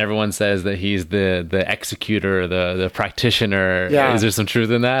 and everyone says that he's the executor, the practitioner. Yeah. Is there some truth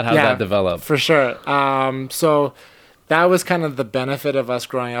in that? How did that develop? For sure. So that was kind of the benefit of us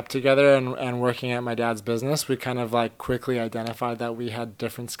growing up together and working at my dad's business. We kind of like quickly identified that we had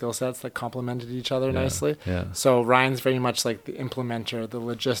different skill sets that complemented each other nicely. Yeah. So Ryan's very much like the implementer, the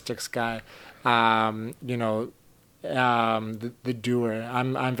logistics guy, the doer.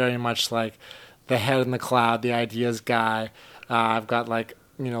 I'm very much like the head in the cloud, the ideas guy. I've got like,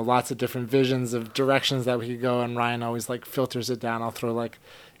 lots of different visions of directions that we could go, and Ryan always like filters it down. I'll throw like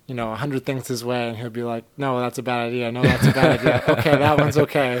 100 things his way, and he'll be like, no, that's a bad idea. No, that's a bad idea. Okay, that one's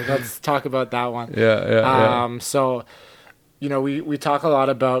okay. Let's talk about that one. Yeah. So, we talk a lot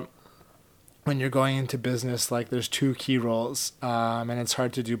about when you're going into business, like there's two key roles, and it's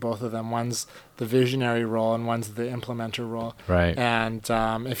hard to do both of them. One's the visionary role, and one's the implementer role. Right. And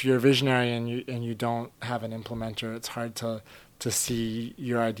if you're a visionary and you don't have an implementer, it's hard to see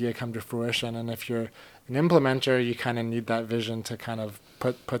your idea come to fruition. And if you're an implementer, you kind of need that vision to kind of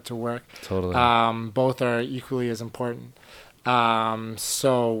put to work. Totally. Both are equally as important.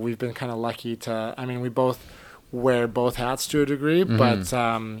 So we've been kind of lucky we both wear both hats to a degree, but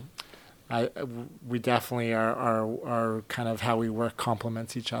we definitely are kind of how we work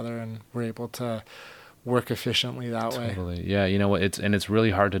complements each other, and we're able to work efficiently that way. Totally. Yeah. You know what? It's really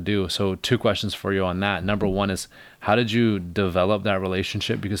hard to do. So 2 questions for you on that. Number one is, how did you develop that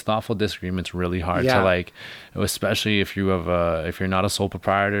relationship? Because thoughtful disagreement's really hard to like, especially if you have if you're not a sole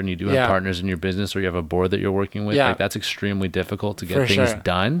proprietor and you do have partners in your business, or you have a board that you're working with, like that's extremely difficult to get things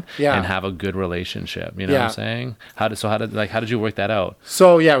done and have a good relationship. You know what I'm saying? How did you work that out?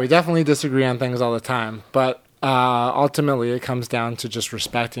 So we definitely disagree on things all the time, but ultimately it comes down to just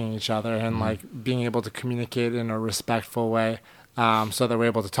respecting each other and like being able to communicate in a respectful way, so that we're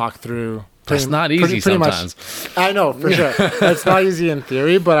able to talk through. It's not easy sometimes. I know, for sure. It's not easy in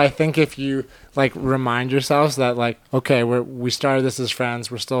theory, but I think if you like remind yourselves that like, okay, we started this as friends,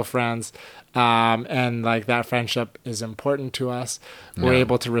 we're still friends, and like that friendship is important to us. We're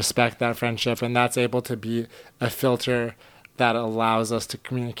able to respect that friendship, and that's able to be a filter that allows us to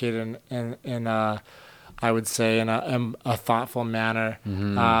communicate in a, I would say, in a thoughtful manner.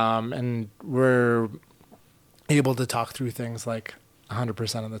 And we're able to talk through things like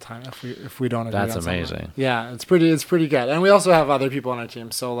 100% of the time if we don't agree on something. That's amazing. Yeah, it's pretty good. And we also have other people on our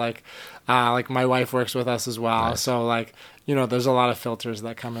team. So like my wife works with us as well. Nice. So like, there's a lot of filters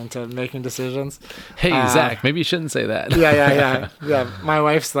that come into making decisions. Hey, Zach, maybe you shouldn't say that. Yeah. My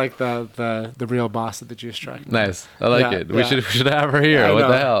wife's like the real boss of the Juice Truck. Nice. I like it. We should have her here. What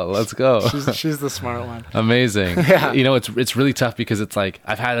the hell? Let's go. She's the smart one. Amazing. Yeah. It's really tough because it's like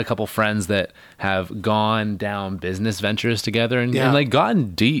I've had a couple friends that have gone down business ventures together and like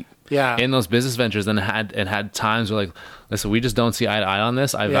gotten deep in those business ventures and had times where like, listen, we just don't see eye to eye on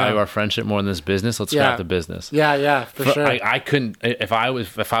this. I value our friendship more than this business. Let's scrap the business. Yeah, for sure. I couldn't if I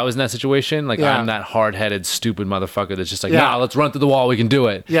was in that situation. Like I'm that hard-headed, stupid motherfucker that's just like, nah, let's run through the wall. We can do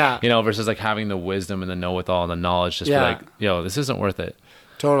it. Yeah. Versus like having the wisdom and the know-it-all and the knowledge. Just be like, this isn't worth it.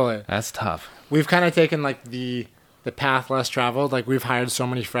 Totally. That's tough. We've kind of taken like the path less traveled. Like we've hired so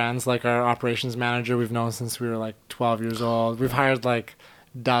many friends. Like our operations manager, we've known since we were like 12 years old. We've hired like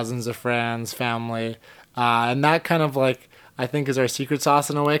dozens of friends, family, and that kind of like I think is our secret sauce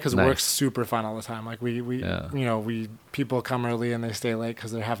in a way, because work's super fun all the time. Like we people come early and they stay late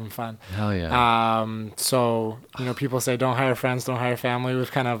because they're having fun. Hell yeah. So people say don't hire friends, don't hire family.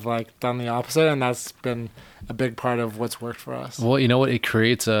 We've kind of like done the opposite, and that's been a big part of what's worked for us. Well, you know what? It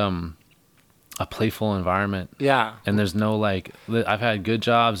creates a playful environment. Yeah. And there's no like, I've had good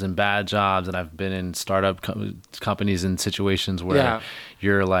jobs and bad jobs, and I've been in startup companies in situations where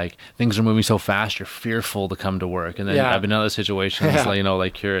you're like, things are moving so fast, you're fearful to come to work. And then I've been in other situations,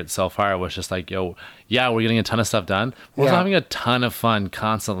 like here at Self-Hire, where it's just like, we're getting a ton of stuff done. We're also having a ton of fun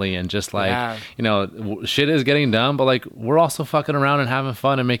constantly, and just like, shit is getting done, but like we're also fucking around and having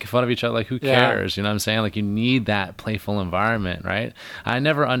fun and making fun of each other. Like, who cares? You know what I'm saying? Like, you need that playful environment, right? I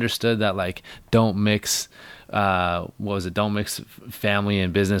never understood that, like, don't mix don't mix family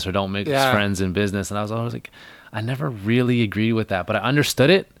and business, or don't mix friends and business. And I was always like, I never really agreed with that, but I understood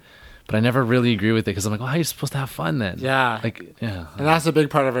it. but I never really agree with it because I'm like, well, how are you supposed to have fun then? Yeah. Like, yeah. And that's a big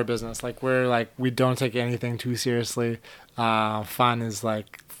part of our business. Like we don't take anything too seriously. Fun is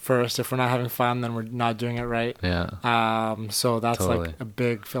like first. If we're not having fun, then we're not doing it right. Yeah. So that's Totally. like a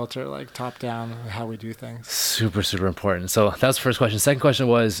big filter, like top down, how we do things. Super, super important. So that was the first question. Second question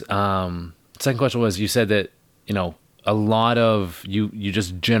was, you said that, a lot of you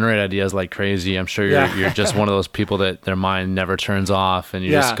just generate ideas like crazy. I'm sure you're just one of those people that their mind never turns off, and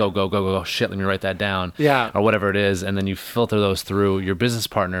you just go. Shit, let me write that down. Yeah. Or whatever it is, and then you filter those through your business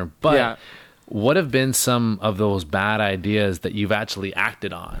partner. But what have been some of those bad ideas that you've actually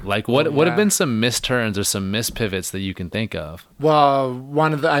acted on? Like what have been some misturns or some mispivots that you can think of? Well,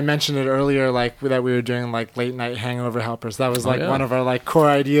 I mentioned it earlier, like that we were doing like late night hangover helpers. That was like one of our like core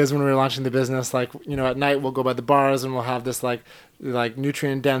ideas when we were launching the business. Like, at night we'll go by the bars and we'll have this like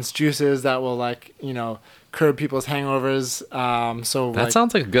nutrient dense juices that will like, curb people's hangovers. So that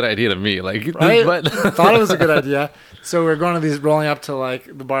sounds like a good idea to me. Like, right? But thought it was a good idea. So we're going to these, rolling up to like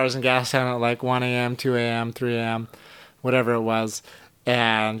the bars in Gastown at like 1 a.m., 2 a.m., 3 a.m., whatever it was.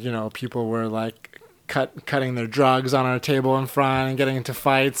 And, people were like cutting their drugs on our table in front and getting into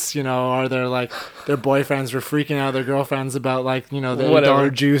fights, or their boyfriends were freaking out their girlfriends about like, the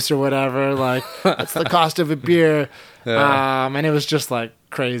 $8 juice or whatever. Like, that's the cost of a beer. Yeah. And it was just like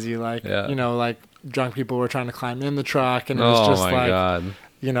crazy. Like, like drunk people were trying to climb in the truck, and it was just like, God.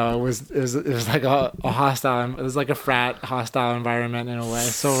 It was like a hostile, it was like a frat hostile environment in a way.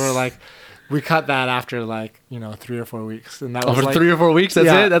 So we cut that after 3 or 4 weeks, and that was over 3 or 4 weeks. That's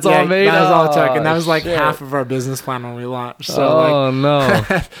it. That's all it made. That was all it took, and that was like half of our business plan when we launched. So no!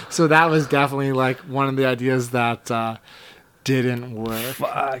 So that was definitely like one of the ideas that didn't work.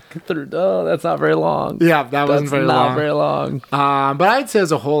 Fuck! That's not very long. Yeah, that wasn't very long. Not very long. But I'd say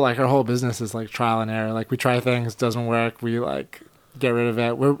as a whole, like our whole business is like trial and error. Like we try things, doesn't work, we like get rid of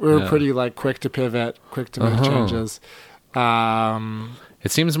it. We're pretty like quick to pivot, quick to make changes.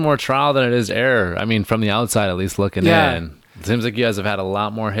 It seems more trial than it is error. I mean, from the outside, at least looking in, it seems like you guys have had a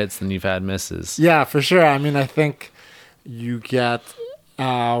lot more hits than you've had misses. Yeah, for sure. I mean, I think you get,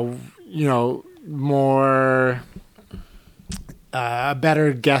 more a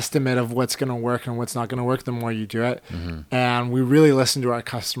better guesstimate of what's going to work and what's not going to work the more you do it. Mm-hmm. And we really listen to our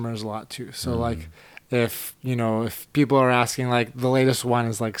customers a lot too. So like, if people are asking, like the latest one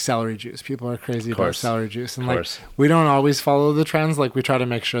is like celery juice. People are crazy about celery juice, and like we don't always follow the trends. Like we try to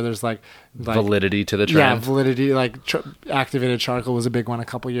make sure there's like validity to the trend. Yeah, validity. Like activated charcoal was a big one a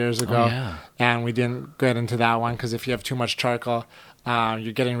couple years ago, and we didn't get into that one because if you have too much charcoal,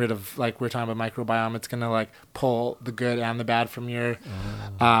 you're getting rid of, like we're talking about microbiome. It's gonna like pull the good and the bad from your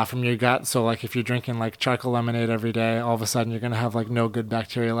gut. So like if you're drinking like charcoal lemonade every day, all of a sudden you're gonna have like no good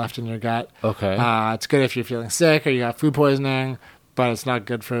bacteria left in your gut. Okay. It's good if you're feeling sick or you got food poisoning, but it's not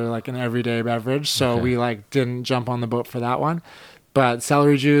good for like an everyday beverage. So we like didn't jump on the boat for that one. But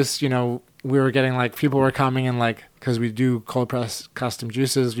celery juice, we were getting like people were coming and like, because we do cold press custom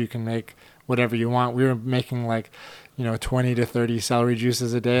juices, you can make whatever you want. We were making like 20 to 30 celery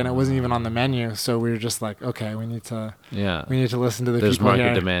juices a day, and it wasn't even on the menu. So we were just like, okay, we need to listen to the There's people here. There's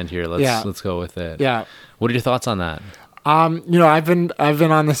market demand here. Let's go with it. Yeah. What are your thoughts on that? I've been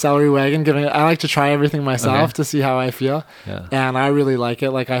on the celery wagon. I like to try everything myself to see how I feel, and I really like it.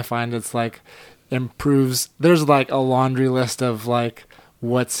 Like I find it's like improves. There's like a laundry list of like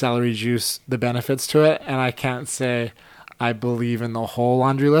what celery juice, the benefits to it, and I can't say I believe in the whole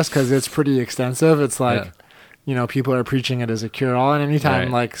laundry list because it's pretty extensive. It's like people are preaching it as a cure-all, and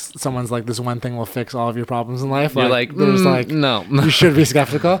anytime like someone's like, this one thing will fix all of your problems in life, you're like there's no, you should be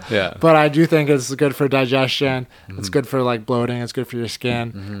skeptical. Yeah. But I do think it's good for digestion. It's good for like bloating. It's good for your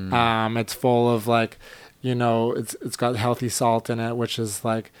skin. It's full of like, it's got healthy salt in it, which is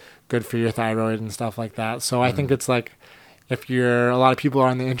like good for your thyroid and stuff like that. So I think it's like, if a lot of people are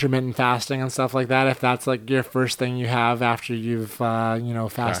on the intermittent fasting and stuff like that, if that's like your first thing you have after you've,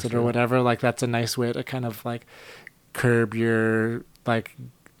 fasted or whatever, like that's a nice way to kind of like curb your like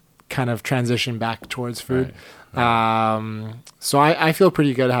kind of transition back towards food. Right. So I feel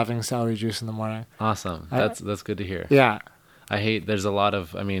pretty good having celery juice in the morning. Awesome. That's good to hear. Yeah. There's a lot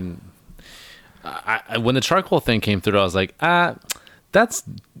of, when the charcoal thing came through, I was like, that's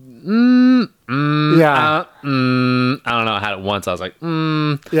I don't know. I had it once. I was like, I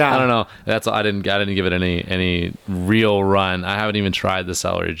don't know. That's all. I didn't give it any real run. I haven't even tried the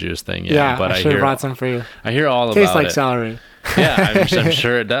celery juice thing yet. Yeah, but I should have brought some for you. I hear all Tastes about like it. Celery. I'm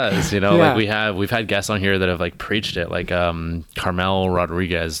sure it does. You know, Yeah. like we've had guests on here that have like preached it. Like Carmel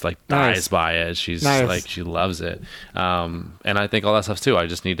Rodriguez like dies Nice. by it. She's Nice. like she loves it. And I think all that stuff too. I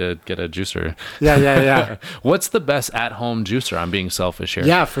just need to get a juicer. Yeah. What's the best at home juicer? I'm being selfish here.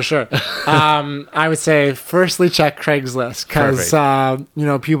 Yeah, for sure. I would say firstly check Craigslist because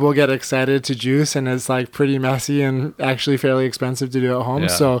people get excited to juice and it's like pretty messy and actually fairly expensive to do at home. Yeah.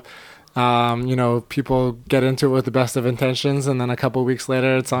 So people get into it with the best of intentions and then a couple weeks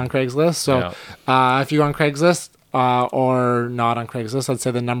later it's on Craigslist. So if you go on Craigslist or not on Craigslist, I'd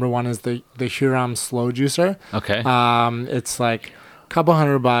say the number one is the Huram Slow Juicer. Okay. It's like a couple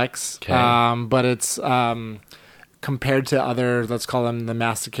 $100, Okay. but it's compared to other, let's call them the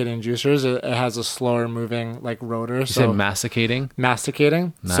masticating juicers, it has a slower moving like rotor. You said masticating?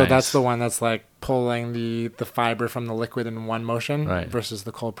 Masticating. Nice. So that's the one that's like pulling the fiber from the liquid in one motion versus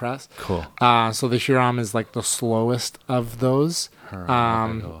the cold press. Cool. So the Huram is like the slowest of those. Okay,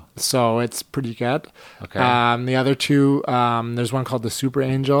 cool. So it's pretty good. Okay. The other two, there's one called the Super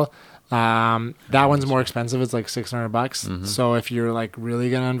Angel. That one's more expensive. It's like $600. Mm-hmm. So if you're like really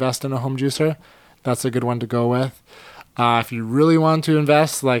going to invest in a home juicer, that's a good one to go with. If you really want to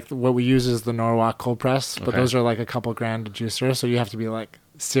invest, like what we use is the Norwalk cold press, but those are like a couple grand a juicer. So you have to be like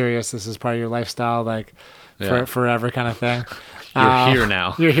serious. This is part of your lifestyle, like forever kind of thing. You're here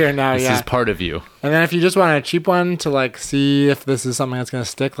now. You're here now. This is part of you. And then if you just want a cheap one to like see if this is something that's going to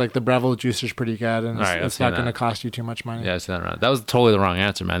stick, like the Breville juicer is pretty good, and it's not going to cost you too much money. Yeah, I see that around. That was totally the wrong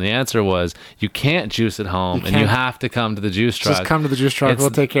answer, man. The answer was you can't juice at home, and you have to come to the juice truck. Just come to the juice truck.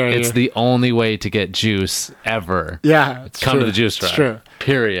 We'll take care of you. It's the only way to get juice ever. Yeah, it's come true. to the juice truck. It's true.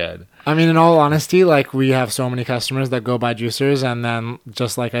 Period. I mean, in all honesty, like we have so many customers that go buy juicers, and then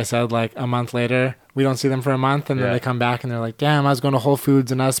just like I said, like a month later, we don't see them for a month, and then they come back and they're like, "Damn, I was going to Whole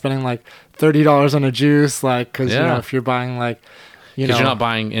Foods and I was spending like $30 on a juice," like because if you're buying like, because you're not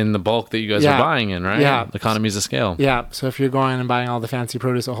buying in the bulk that you guys are buying in, right? Yeah, economies of scale. Yeah, so if you're going and buying all the fancy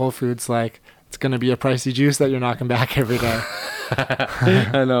produce at Whole Foods, like it's going to be a pricey juice that you're knocking back every day.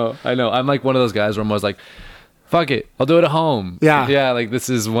 I know. I'm like one of those guys where I'm always like, fuck it, I'll do it at home. Yeah, like this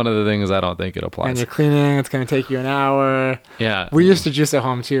is one of the things I don't think it applies. And you're cleaning, it's going to take you an hour. Yeah. We used to juice at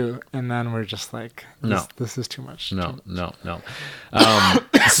home too, and then we're just like, no, this is too much. No.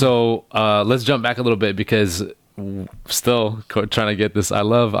 So let's jump back a little bit because still trying to get this. I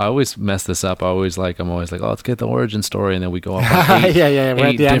always mess this up. I'm always like, oh, let's get the origin story, and then we go off on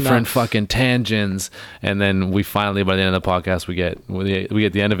eight different fucking tangents, and then we finally, by the end of the podcast, we get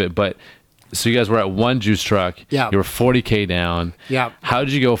the end of it. But so you guys were at one juice truck. Yeah. You were 40K down. Yeah. How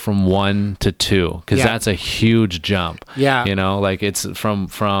did you go from 1 to 2? Because that's a huge jump. Yeah. You know, like it's from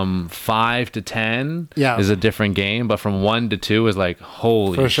 5 to 10 is a different game, but from 1 to 2 is like,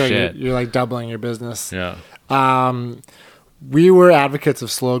 holy For sure, shit. you're like doubling your business. Yeah. We were advocates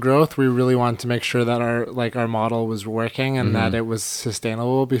of slow growth. We really wanted to make sure that our model was working and that it was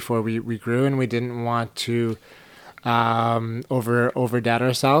sustainable before we grew, and we didn't want to over debt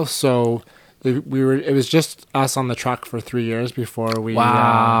ourselves. So it was just us on the truck for 3 years before we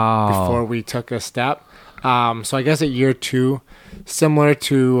took a step. So I guess at year 2, similar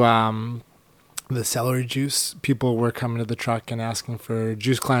to the celery juice, people were coming to the truck and asking for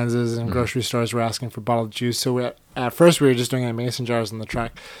juice cleanses, and grocery stores were asking for bottled juice. So at first we were just doing it in mason jars in the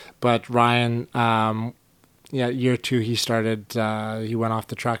truck, but Ryan, year 2 he started. He went off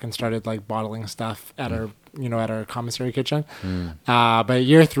the truck and started like bottling stuff at our commissary kitchen. But at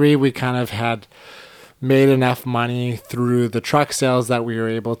year 3 we kind of had made enough money through the truck sales that we were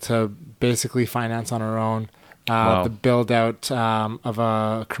able to basically finance on our own. The build out of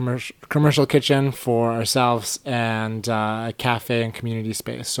a commercial kitchen for ourselves and a cafe and community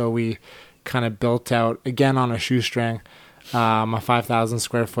space. So we kind of built out again on a shoestring, a 5,000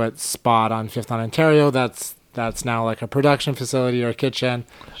 square foot spot on Fifth on Ontario. That's now like a production facility or kitchen.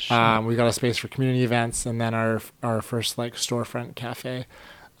 We got a space for community events, and then our first like storefront cafe.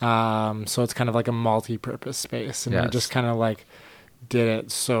 So it's kind of like a multi-purpose space, and we just kind of like did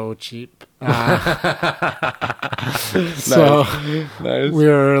it so cheap. So nice. We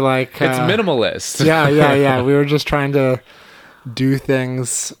were like, it's minimalist. Yeah. We were just trying to do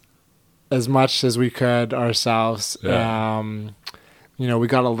things as much as we could ourselves. Yeah. We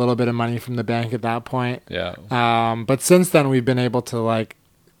got a little bit of money from the bank at that point. Yeah. But since then we've been able to like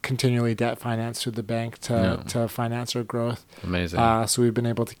continually debt finance through the bank to finance our growth. Amazing. So we've been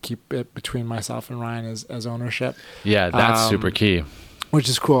able to keep it between myself and Ryan as ownership. Yeah, that's super key. Which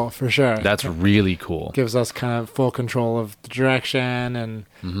is cool for sure. That's really cool. Gives us kind of full control of the direction, and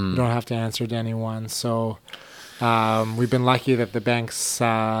you don't have to answer to anyone. So we've been lucky that the banks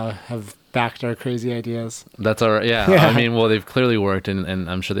have backed our crazy ideas. That's all right. Yeah. Yeah. I mean, well, they've clearly worked, and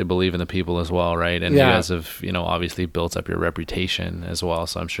I'm sure they believe in the people as well, right? And Yeah. you guys have, obviously built up your reputation as well.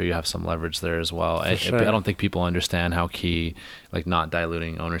 So I'm sure you have some leverage there as well. I sure. don't think people understand how key, like, not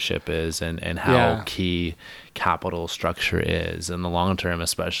diluting ownership is, and how Yeah. key capital structure is in the long term,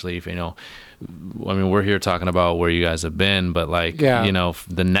 especially if, I mean, we're here talking about where you guys have been, but like, Yeah.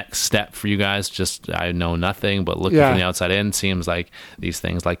 the next step for you guys, just, I know nothing, but looking Yeah. from the outside in, seems like these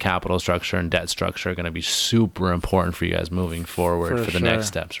things like capital structure and debt structure are going to be super important for you guys moving forward for the sure. next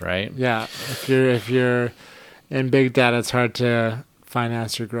steps, right? Yeah, if you're in big debt, it's hard to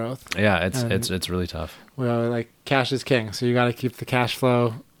finance your growth. Yeah, And- it's really tough. Well, like cash is king, so you got to keep the cash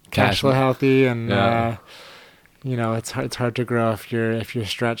flow Cash- healthy, and Yeah. it's hard to grow if you're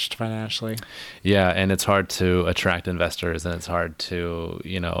stretched financially. Yeah, and it's hard to attract investors, and it's hard to,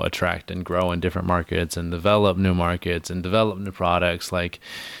 attract and grow in different markets and develop new markets and develop new products. Like,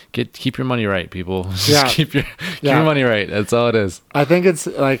 keep your money right, people. Just Yeah. keep your Yeah. money right. That's all it is. I think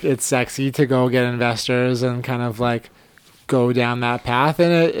it's sexy to go get investors and kind of like go down that path,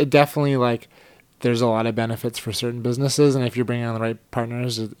 and it definitely, like, there's a lot of benefits for certain businesses, and if you're bringing on the right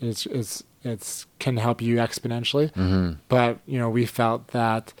partners, it's can help you exponentially. Mm-hmm. But we felt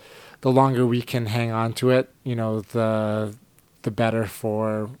that the longer we can hang on to it, the better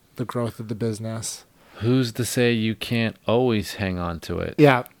for the growth of the business. Who's to say you can't always hang on to it?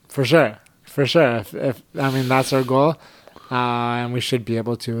 Yeah, for sure. If I mean, that's our goal, and we should be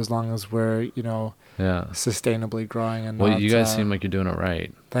able to, as long as we're Yeah. sustainably growing. And Well, not, you guys seem like you're doing it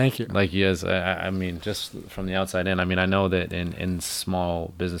right. Thank you. Like, yes, I mean, just from the outside in, I mean, I know that in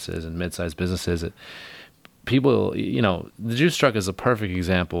small businesses and mid-sized businesses, people, the Juice Truck is a perfect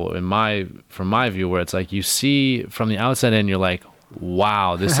example from my view, where it's like you see from the outside in, you're like,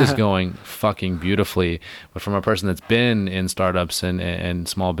 wow, this is going fucking beautifully. But from a person that's been in startups and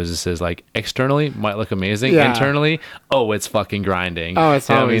small businesses, like, externally might look amazing. Yeah. Internally, it's fucking grinding. Oh, it's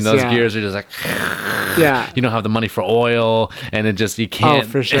always, I mean, those yeah. gears are just like, Yeah. you don't have the money for oil, and it just, you can't. Oh,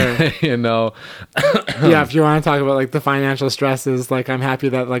 for sure. Yeah, if you want to talk about like the financial stresses, like, I'm happy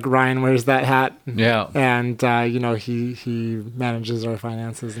that like Ryan wears that hat. Yeah. And he manages our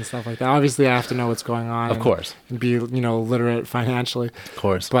finances and stuff like that. Obviously, I have to know what's going on. Of course. And be literate financially. Of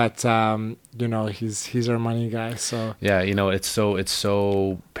course. But he's our money guy. So Yeah, it's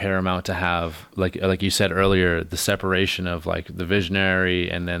so paramount to have, like you said earlier, the separation of like the visionary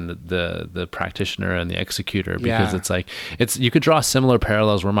and then the practitioner and the executor, because Yeah. it's like you could draw similar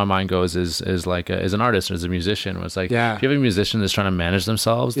parallels. Where my mind goes is like as an artist or as a musician, where it's like, Yeah. if you have a musician that's trying to manage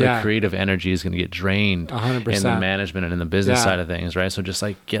themselves, their Yeah. creative energy is going to get drained 100%. in the management and in the business Yeah. side of things, right? So just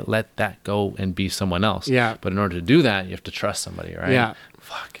like let that go and be someone else. Yeah. But in order to do that, you have to trust somebody, right? Yeah.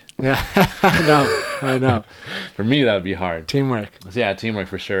 Fuck. yeah, I know. For me, that would be hard. Teamwork. Yeah, teamwork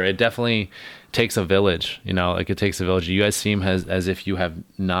for sure. It definitely takes a village, like it takes a village. You guys seem as if you have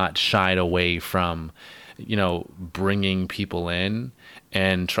not shied away from, bringing people in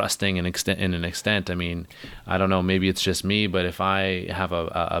and trusting in an extent. I mean, I don't know, maybe it's just me, but if I have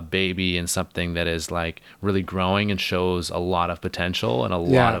a baby in something that is like really growing and shows a lot of potential and a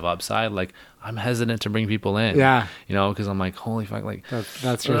Yeah. lot of upside, like, I'm hesitant to bring people in. Yeah. Because I'm like, holy fuck, like,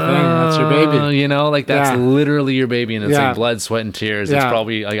 That's your thing. That's your baby. like, that's Yeah. literally your baby, and it's Yeah. like blood, sweat, and tears. It's Yeah.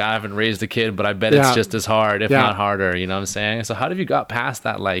 probably like, I haven't raised a kid, but I bet Yeah. it's just as hard, if Yeah. not harder. You know what I'm saying? So how have you got past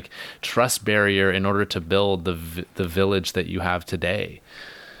that like trust barrier in order to build the village that you have today?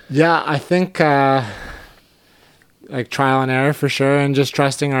 Yeah, I think like trial and error for sure, and just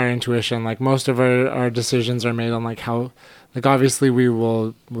trusting our intuition. Like, most of our decisions are made on like how, like, obviously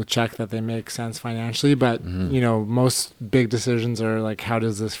we'll check that they make sense financially, but most big decisions are like, how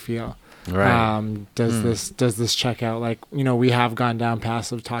does this feel? Right. Does this check out? Like, we have gone down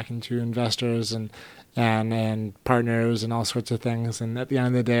paths of talking to investors and partners and all sorts of things, and at the end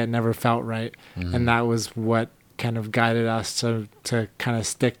of the day, it never felt right, and that was what kind of guided us to kind of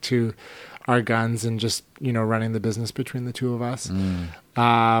stick to our guns and just running the business between the two of us.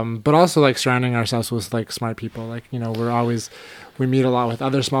 But also like surrounding ourselves with like smart people. Like, we meet a lot with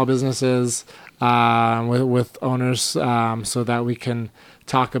other small businesses, with owners, so that we can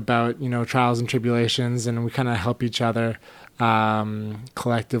talk about trials and tribulations, and we kind of help each other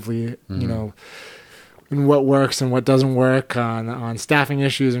collectively, and what works and what doesn't work on staffing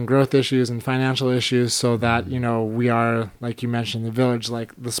issues and growth issues and financial issues, so that we are, like you mentioned, the village,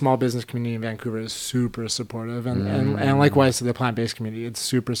 like the small business community in Vancouver is super supportive, and likewise to the plant-based community, it's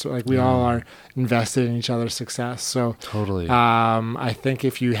super like we all are invested in each other's success. So Totally. I think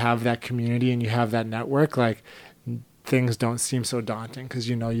if you have that community and you have that network, like, things don't seem so daunting, because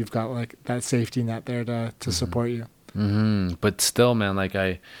you've got like that safety net there to support you. But still, man,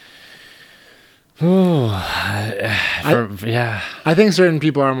 like Yeah. I think certain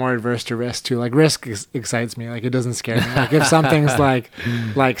people are more adverse to risk too. Like risk excites me. Like it doesn't scare me. Like if something's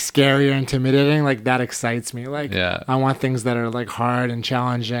like scary or intimidating, like that excites me. Like Yeah. I want things that are like hard and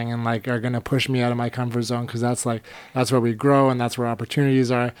challenging and like are gonna push me out of my comfort zone, because that's where we grow and that's where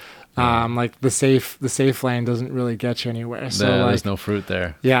opportunities are. Like the safe lane doesn't really get you anywhere. So There's no fruit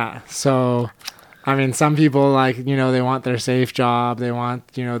there. yeah. So I mean, some people like, they want their safe job, they want,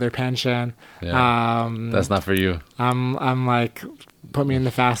 their pension. Yeah. That's not for you. I'm like, put me in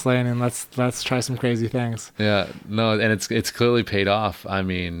the fast lane and let's try some crazy things. Yeah, no, and it's clearly paid off. I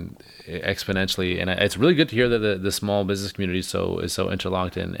mean, exponentially, and it's really good to hear that the small business community is so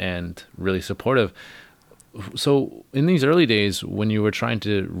interlocked and really supportive. So in these early days, when you were trying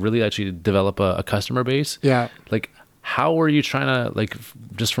to really actually develop a customer base, Yeah. like how were you trying to, like,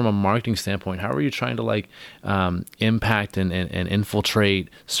 just from a marketing standpoint, how were you trying to like impact and infiltrate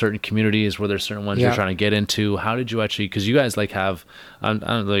certain communities where there's certain ones you're trying to get into? How did you actually, because you guys like have,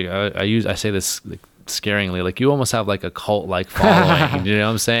 I say this like scaringly, like you almost have like a cult like following. You know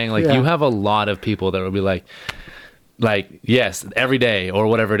what I'm saying? Like you have a lot of people that will be like yes, every day or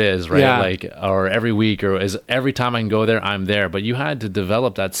whatever it is, right? Yeah. Like, or every week, or every time I can go there, I'm there. But you had to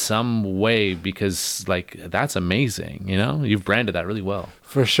develop that some way, because like that's amazing. You've branded that really well.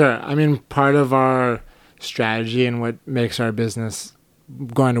 For sure. I mean, part of our strategy and what makes our business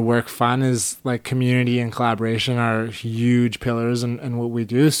going to work fun is like community and collaboration are huge pillars in what we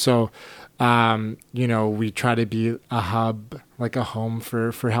do. So, we try to be a hub, like a home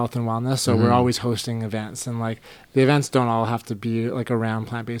for health and wellness. So we're always hosting events, and like the events don't all have to be like around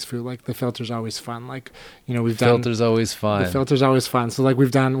plant-based food. Like the filter's always fun. Like, Filter's always fun. The filter's always fun. So like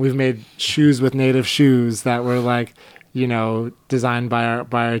we've made shoes with native shoes that were like, designed by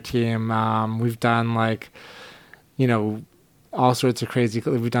our team. We've done like, all sorts of crazy.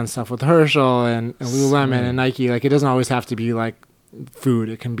 We've done stuff with Herschel and Lululemon and Nike. Like it doesn't always have to be like food.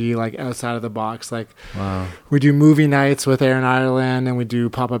 It can be like outside of the box. Like we do movie nights with Air in Ireland, and we do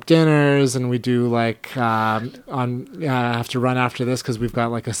pop-up dinners, and we do like I have to run after this because we've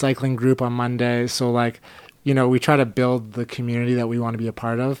got like a cycling group on Monday. So like, we try to build the community that we want to be a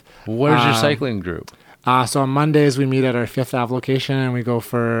part of. Where's your cycling group? So on Mondays we meet at our 5th Ave location, and we go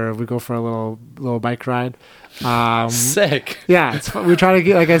for a little bike ride. Sick. Yeah, it's fun. We try to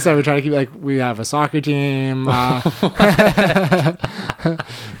keep, like I said, like we have a soccer team.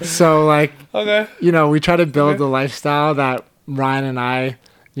 So like, okay, we try to build the lifestyle that Ryan and I,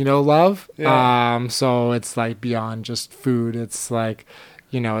 love. Yeah. So it's like beyond just food. It's like,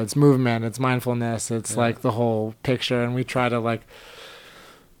 it's movement, it's mindfulness, it's like the whole picture, and we try to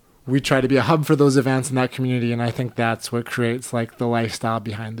be a hub for those events in that community, and I think that's what creates like the lifestyle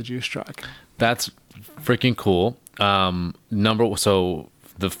behind the Juice Truck. That's freaking cool. So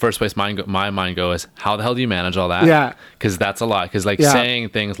the first place my mind goes, how the hell do you manage all that? Yeah, because that's a lot. Because saying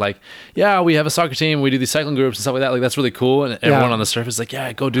things like, yeah, we have a soccer team, we do these cycling groups and stuff like that, like that's really cool, and everyone on the surface is like,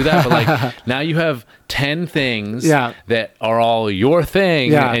 yeah, go do that. But like now you have 10 things that are all your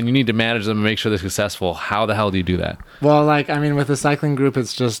thing, and you need to manage them and make sure they're successful. How the hell do you do that? Well, like, I mean, with the cycling group,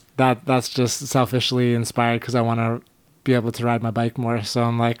 it's just that's just selfishly inspired because I want to be able to ride my bike more. So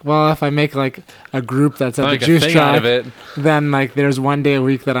I'm like, well, if I make like a group that's at the Juice Truck, then like there's one day a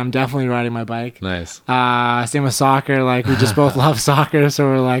week that I'm definitely riding my bike. Nice. Same with soccer. Like we just both love soccer, so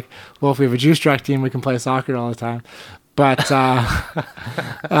we're like, well, if we have a Juice Truck team, we can play soccer all the time. But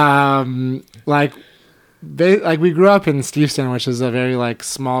we grew up in Steveston, which is a very like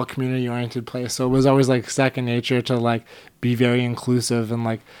small community oriented place. So it was always like second nature to like be very inclusive, and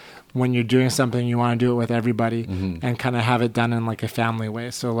like when you're doing something, you want to do it with everybody and kind of have it done in like a family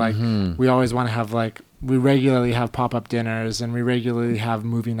way. So like we always want to have like, we regularly have pop-up dinners, and we regularly have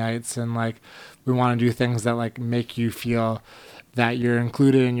movie nights, and like we want to do things that like make you feel that you're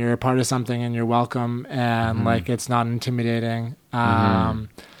included and you're a part of something and you're welcome, and like it's not intimidating.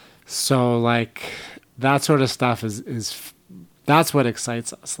 So like that sort of stuff is that's what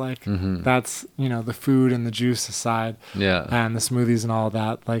excites us. Like that's, the food and the juice aside, and the smoothies and all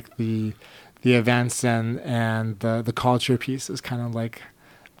that, like the events and the culture piece is kind of like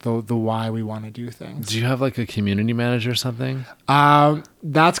the why we want to do things. Do you have like a community manager or something?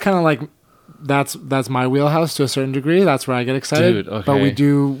 That's kind of like that's my wheelhouse to a certain degree. That's where I get excited. Dude, okay. But we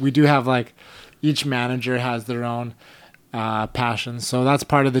do have like each manager has their own passion, so that's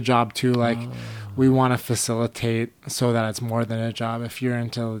part of the job too. Like we want to facilitate so that it's more than a job. If you're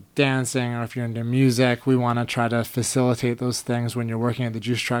into dancing or if you're into music, we want to try to facilitate those things when you're working at the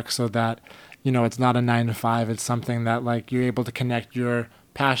Juice Truck, so that it's not a 9 to 5. It's something that like you're able to connect your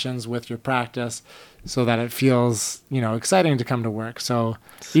passions with your practice, so that it feels, exciting to come to work. So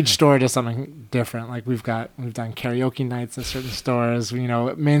each store does something different. Like we've done karaoke nights at certain stores.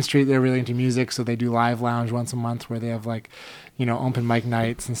 At Main Street, they're really into music, so they do live lounge once a month where they have open mic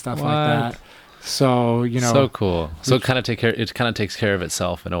nights and stuff like that. So so cool. So it kind of takes care of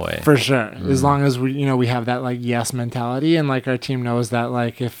itself in a way. For sure. As long as we have that like yes mentality, and like our team knows that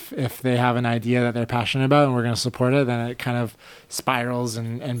like if they have an idea that they're passionate about and we're going to support it, then it kind of spirals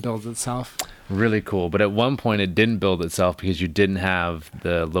and builds itself. Really cool. But at one point it didn't build itself because you didn't have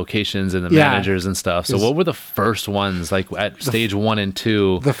the locations and the managers and stuff. So what were the first ones, like at stage 1 and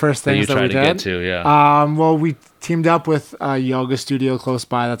 2? The first things that you tried to get to, yeah. Well, we teamed up with a yoga studio close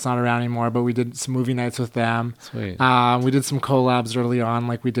by that's not around anymore, but we did some movie nights with them. Sweet. We did some collabs early on.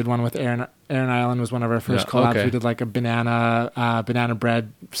 Like we did one with Aaron Island was one of our first collabs. Okay. We did like a banana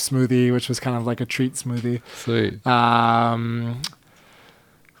bread smoothie, which was kind of like a treat smoothie. Sweet.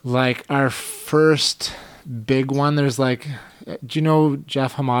 Like our first big one, there's like, do you know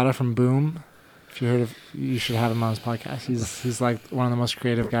Jeff Hamada from Boom? If you heard of, you should have him on his podcast. He's like one of the most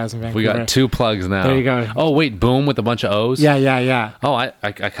creative guys in Vancouver. We got 2 plugs now. There you go. Oh wait, Boom with a bunch of O's? Yeah. Oh, I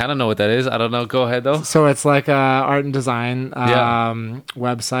kind of know what that is. I don't know. Go ahead though. So it's like a art and design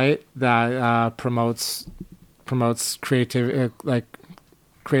website that promotes creative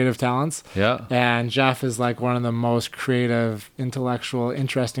creative talents. Yeah. And Jeff is like one of the most creative, intellectual,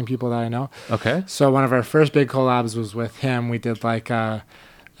 interesting people that I know. Okay. So one of our first big collabs was with him. We did like a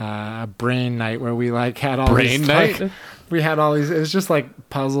brain night where we like had all brain these night. Like, we had all these. It was just like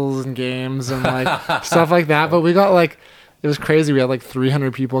puzzles and games and like stuff like that. But we got like, it was crazy. We had like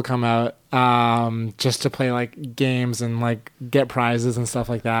 300 people come out just to play like games and like get prizes and stuff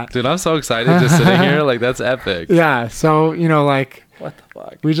like that. Dude, I'm so excited just sitting here. Like that's epic. Yeah. So like. What the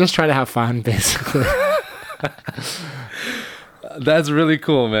fuck? We just try to have fun, basically. That's really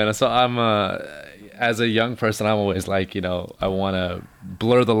cool, man. So I'm, as a young person, I'm always like, I want to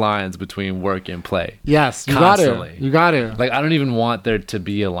blur the lines between work and play. Yes, you constantly. You got to. Like, I don't even want there to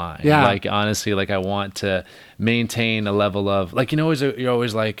be a line. Yeah. Like, honestly, like I want to maintain a level of, like, you're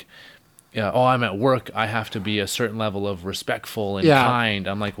always like, I'm at work, I have to be a certain level of respectful and kind.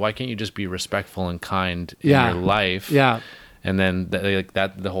 I'm like, why can't you just be respectful and kind in your life? Yeah. And then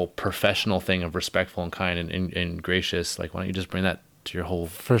the whole professional thing of respectful and kind and gracious, like, why don't you just bring that to your whole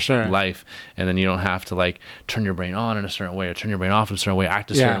life? And then you don't have to like turn your brain on in a certain way or turn your brain off in a certain way,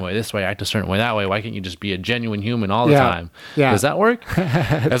 act a certain way this way, act a certain way that way. Why can't you just be a genuine human all the time? Does that work?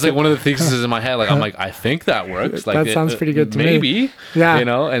 That's like one of the theses in my head. Like, I'm like, I think that works. Like, that sounds pretty good to me. Maybe. Yeah.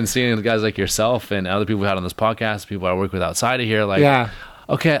 And seeing guys like yourself and other people we had on this podcast, people I work with outside of here, like,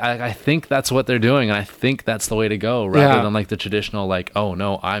 okay, I think that's what they're doing, and I think that's the way to go, rather than like the traditional, like, oh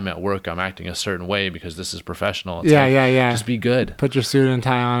no, I'm at work, I'm acting a certain way because this is professional. It's just be good. Put your suit and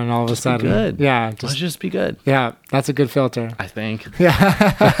tie on, and all of a sudden, be good. Yeah, just be good. Yeah, that's a good filter. I think.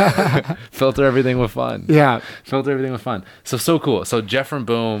 Yeah. Filter everything with fun. Yeah. Filter everything with fun. So cool. So Jeff from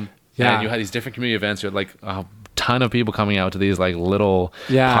Boom. Yeah. And you had these different community events. You had like a ton of people coming out to these like little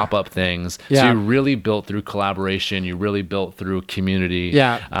pop-up things. So you really built through collaboration. You really built through community.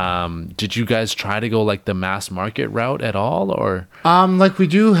 Yeah. Did you guys try to go like the mass market route at all, or? Like we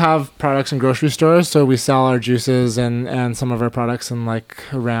do have products in grocery stores, so we sell our juices and some of our products in like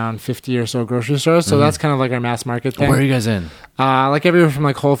around 50 or so grocery stores. So that's kind of like our mass market thing. Where are you guys in? Like everywhere from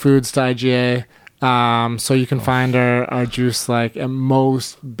like Whole Foods to IGA. So you can find our juice like at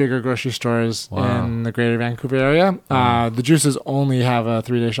most bigger grocery stores in the greater Vancouver area. The juices only have a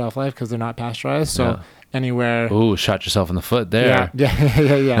 3-day shelf life because they're not pasteurized. So anywhere. Ooh, shot yourself in the foot there.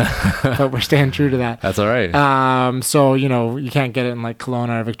 Yeah. But we're staying true to that. That's all right. So, you can't get it in like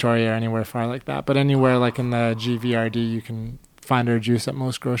Kelowna or Victoria or anywhere far like that. But anywhere like in the GVRD, you can find our juice at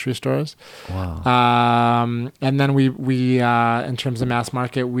most grocery stores. Wow. And then we in terms of mass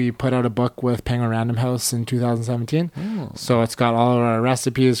market, we put out a book with Penguin Random House in 2017. Ooh. So it's got all of our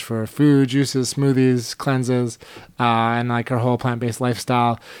recipes for food, juices, smoothies, cleanses, and like our whole plant-based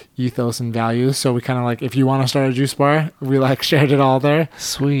lifestyle ethos and values. So we kind of like, if you want to start a juice bar, we like shared it all there.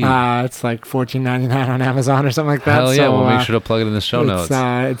 Sweet. It's like $14.99 on Amazon or something like that. Hell yeah, so, we'll make sure to plug it in the show notes.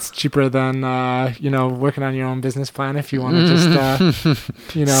 It's cheaper than working on your own business plan if you want to just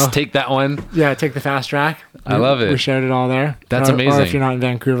Just take that one. Yeah, take the fast track. I love it. We shared it all there. That's amazing. Or if you're not in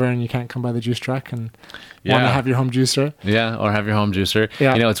Vancouver and you can't come by the juice truck, and Want to have your home juicer. Yeah, or have your home juicer.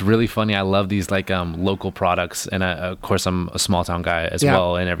 Yeah. You know, it's really funny. I love these like local products, and of course, I'm a small town guy as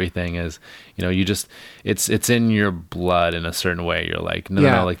well. And everything is, you know, you just it's in your blood in a certain way. You're like,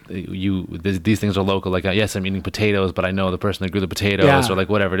 no, like these things are local. Like, yes, I'm eating potatoes, but I know the person that grew the potatoes, or like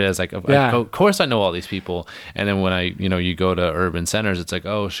whatever it is. Like, of course, I know all these people. And then when you go to urban centers, it's like,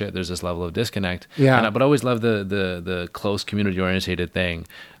 oh shit, there's this level of disconnect. Yeah. But I always love the close community oriented thing,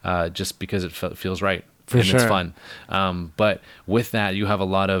 just because it feels right. And it's fun. But with that, you have a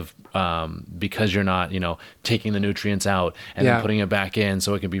lot of, because you're not, taking the nutrients out and then putting it back in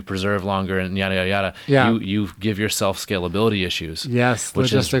so it can be preserved longer and yada, yada, yada. Yeah. You give yourself scalability issues. Yes.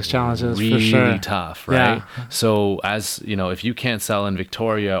 Which logistics is challenges, really for sure. tough, right? Yeah. So as, if you can't sell in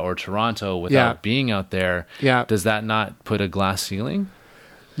Victoria or Toronto without being out there, does that not put a glass ceiling?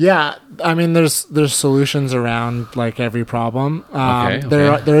 Yeah, I mean, there's solutions around like every problem. Okay.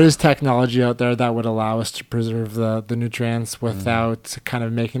 There is technology out there that would allow us to preserve the nutrients without kind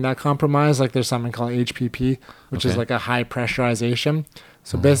of making that compromise. Like there's something called HPP, which is like a high pressurization.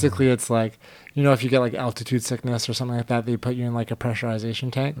 So basically, it's like, if you get like altitude sickness or something like that, they put you in like a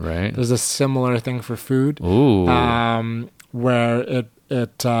pressurization tank. Right. There's a similar thing for food. Ooh. Where it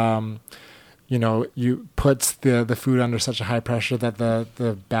you puts the food under such a high pressure that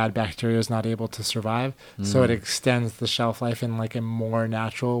the bad bacteria is not able to survive. So it extends the shelf life in like a more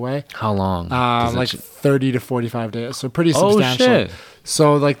natural way. How long? Like 30 to 45 days. So pretty substantial. Oh, shit.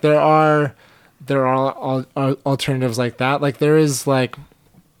 So like there are alternatives like that. Like there is like,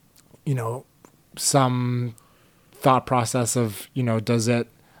 some thought process of, does it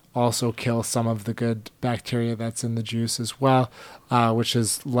also kill some of the good bacteria that's in the juice as well, which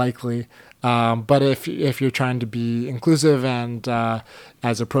is likely. But if you're trying to be inclusive and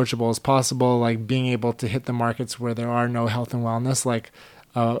as approachable as possible, like being able to hit the markets where there are no health and wellness, like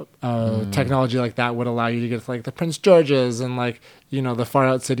technology like that would allow you to get to like the Prince George's and like, the far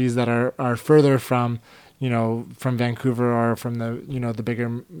out cities that are further from Vancouver or from the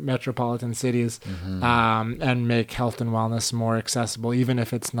bigger metropolitan cities, and make health and wellness more accessible, even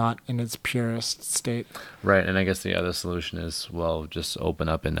if it's not in its purest state. Right. And I guess the other solution is, just open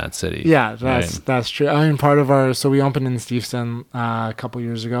up in that city. Yeah, that's true. I mean, so we opened in Steveston a couple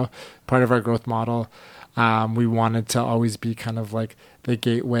years ago. Part of our growth model, we wanted to always be kind of like the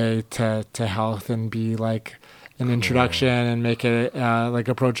gateway to health and be like an introduction and make it like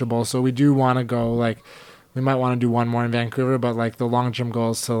approachable. So we do want to go like, we might want to do one more in Vancouver, but like the long-term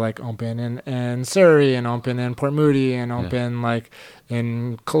goal is to like open in Surrey and open in Port Moody and open like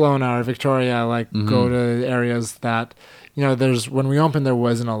in Kelowna or Victoria, like go to areas that, when we opened, there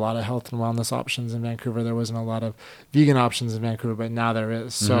wasn't a lot of health and wellness options in Vancouver. There wasn't a lot of vegan options in Vancouver, but now there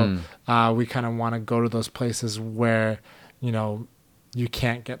is. So we kind of want to go to those places where, you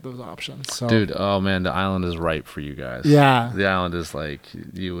can't get those options. So, dude, oh man, the island is ripe for you guys. Yeah. The island is like,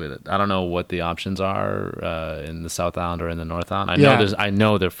 I don't know what the options are in the South Island or in the North Island. I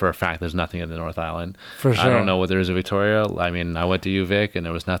know that for a fact there's nothing in the North Island. For sure. I don't know what there is in Victoria. I mean, I went to UVic and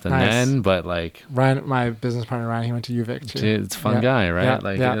there was nothing then, but like... Ryan, my business partner Ryan, he went to UVic too. It's a fun guy, right?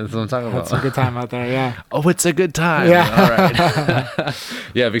 That's what I'm talking about. It's a good time out there, yeah. Oh, it's a good time. Yeah. All right.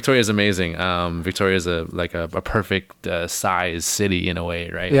 Yeah, Victoria's amazing. Victoria's a perfect size city in a way,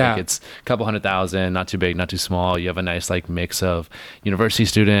 right? Yeah. Like it's a couple 100,000, not too big, not too small. You have a nice like mix of university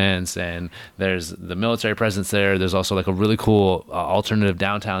students, and there's the military presence there. There's also like a really cool alternative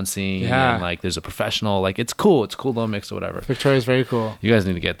downtown scene. Yeah. And like there's a professional, like it's cool. It's a cool little mix or whatever. Victoria's very cool. You guys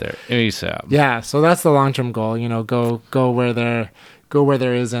need to get there ASAP. Yeah. So that's the long-term goal, go where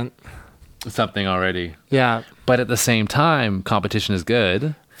there isn't something already. Yeah. But at the same time, competition is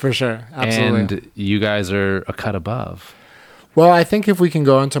good. For sure. Absolutely. And you guys are a cut above. Well, I think if we can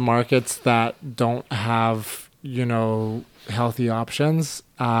go into markets that don't have, healthy options,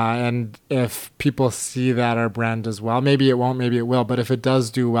 and if people see that our brand does well, maybe it won't, maybe it will, but if it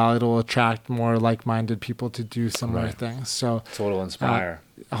does do well, it'll attract more like-minded people to do similar things. So it'll inspire.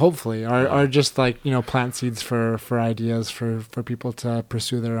 Hopefully, or just like, plant seeds for ideas for people to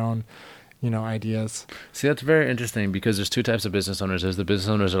pursue their own ideas. See, that's very interesting because there's two types of business owners. There's the business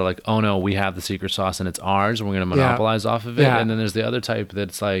owners that are like, oh no, we have the secret sauce and it's ours and we're going to monopolize off of it. And then there's the other type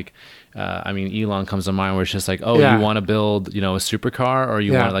that's like, Elon comes to mind where it's just like, you want to build, a supercar, or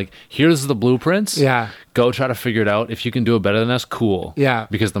you want like, here's the blueprints. Yeah. Go try to figure it out. If you can do it better than us, cool. Yeah.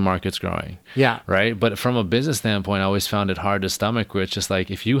 Because the market's growing. Yeah. Right. But from a business standpoint, I always found it hard to stomach, where it's just like,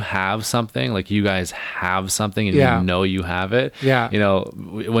 if you have something, like you guys have something and you have it,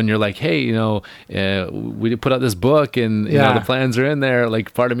 when you're like, hey, we put out this book and the plans are in there,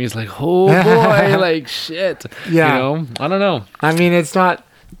 like part of me is like, oh boy, like shit. Yeah. I don't know. I mean, it's not,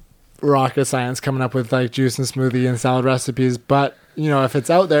 rocket science coming up with like juice and smoothie and salad recipes. But if it's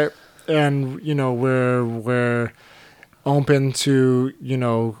out there and we're open to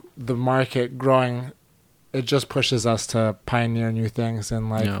the market growing, it just pushes us to pioneer new things and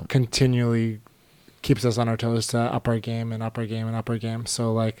like continually keeps us on our toes to up our game and up our game and up our game.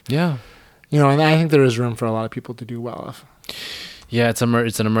 So like and I think there is room for a lot of people to do well. Yeah, it's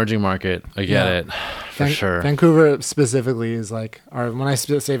an emerging market. I get it for sure. Vancouver specifically is like, when I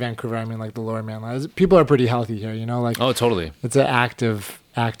say Vancouver, I mean like the Lower Mainland. People are pretty healthy here, like. Oh, totally. It's an active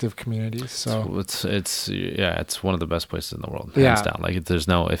community. So it's one of the best places in the world, hands down. Like there's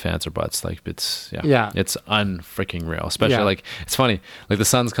no ifs, ands, or buts. Like it's unfreaking real. Especially like it's funny. Like the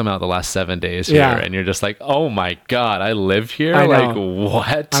sun's come out the last 7 days here, and you're just like, oh my god, I live here. Like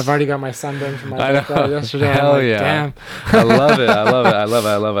what? I've already got my sunburn from my backyard yesterday. Hell like, yeah! Damn. I love it. I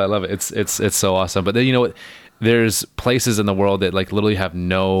love it. It's so awesome. But then there's places in the world that like literally have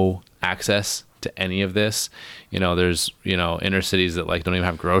no access to any of this. There's inner cities that like don't even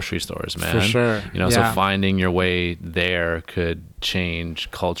have grocery stores, man. For sure. So finding your way there could change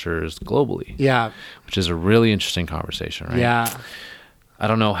cultures globally. Yeah. Which is a really interesting conversation, right? Yeah. I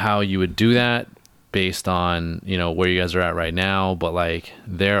don't know how you would do that based on where you guys are at right now, but like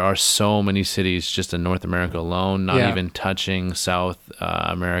there are so many cities just in North America alone, not even touching South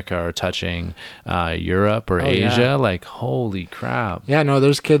America or touching Europe or Asia. Like holy crap.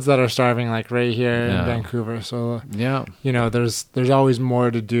 There's kids that are starving like right here in Vancouver, so there's always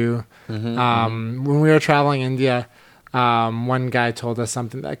more to do. When we were traveling India, one guy told us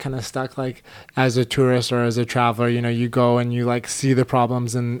something that kind of stuck. Like as a tourist or as a traveler, you go and you like see the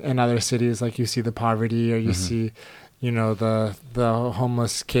problems in other cities, like you see the poverty or you see the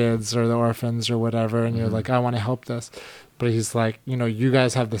homeless kids or the orphans or whatever, and you're like, I want to help this. But he's like, you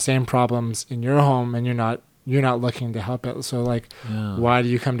guys have the same problems in your home and you're not looking to help it. So like why do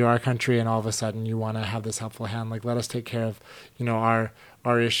you come to our country and all of a sudden you want to have this helpful hand? Like let us take care of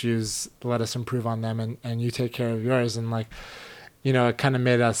our issues, let us improve on them, and you take care of yours. And like it kind of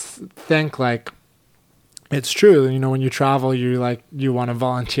made us think like it's true. When you travel, you want to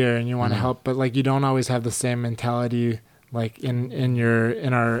volunteer and you want to help, but like you don't always have the same mentality like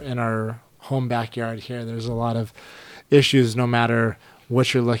in our home backyard here. There's a lot of issues no matter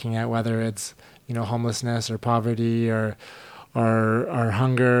what you're looking at, whether it's homelessness or poverty or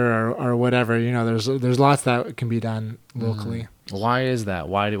hunger or whatever. There's lots that can be done locally. Why is that?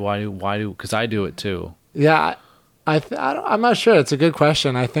 Why do? Because I do it too. Yeah, I'm not sure. It's a good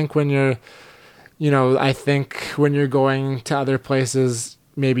question. I think when you're going to other places,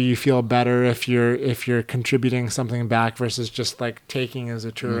 maybe you feel better if you're contributing something back versus just like taking as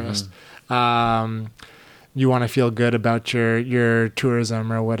a tourist. You want to feel good about your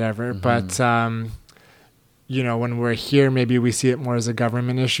tourism or whatever, but when we're here, maybe we see it more as a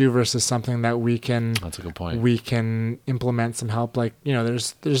government issue versus something that we can. That's a good point. We can implement some help. Like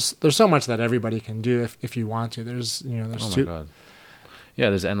there's so much that everybody can do if you want to. There's my God. Yeah,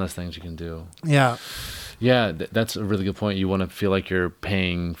 there's endless things you can do. Yeah. Yeah, that's a really good point. You want to feel like you're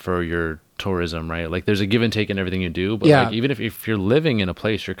paying for your tourism, right? Like there's a give and take in everything you do, but like even if you're living in a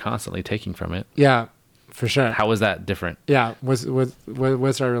place, you're constantly taking from it. Yeah. For sure. How is that different? Yeah.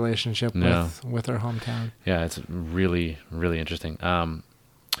 What's our relationship with our hometown? Yeah, it's really, really interesting. I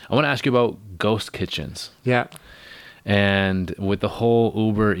want to ask you about ghost kitchens. Yeah. And with the whole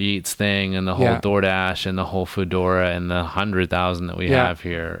Uber Eats thing and the whole DoorDash and the whole Foodora and the 100,000 that we have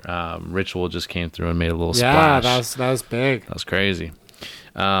here, Ritual just came through and made a little splash. Yeah, that was big. That was crazy.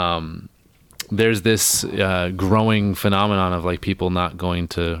 There's this growing phenomenon of like people not going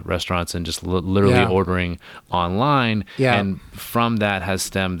to restaurants and just literally ordering online. Yeah. And from that has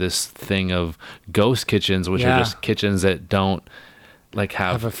stemmed this thing of ghost kitchens, which are just kitchens that don't like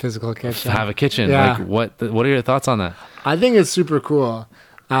have a physical kitchen. Have a kitchen. Yeah. Like what are your thoughts on that? I think it's super cool.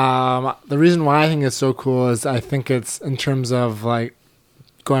 The reason why I think it's so cool is I think it's in terms of like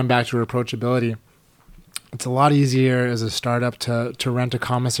going back to approachability. It's a lot easier as a startup to rent a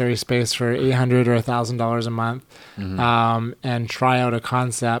commissary space for $800 or $1,000 a month, and try out a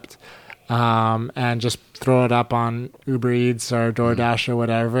concept, and just throw it up on Uber Eats or DoorDash or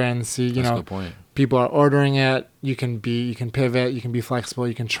whatever, and see That's a good point. People are ordering it. You can pivot. You can be flexible.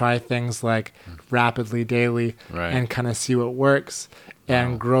 You can try things like rapidly daily, and kind of see what works.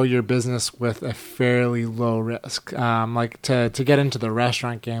 And grow your business with a fairly low risk. Like to get into the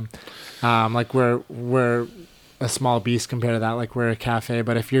restaurant game, like we're a small beast compared to that. Like we're a cafe,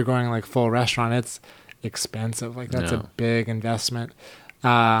 but if you're going like full restaurant, it's expensive. Like that's a big investment.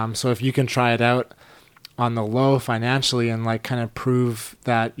 So if you can try it out on the low financially and like kind of prove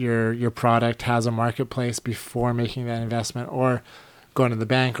that your product has a marketplace before making that investment, or going to the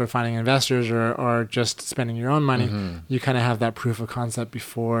bank or finding investors or just spending your own money, you kind of have that proof of concept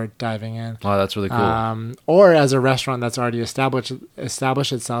before diving in. Oh, that's really cool. Or as a restaurant that's already established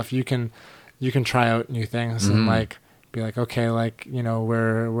itself, you can try out new things and like be like, okay, like, you know,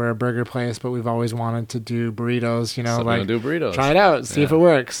 we're a burger place, but we've always wanted to do burritos, you know, So like do burritos. try it out, see if it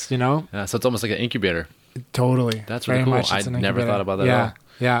works, you know? Yeah, so it's almost like an incubator. Totally. That's really Very cool. much I it's an never incubator. thought about that at all.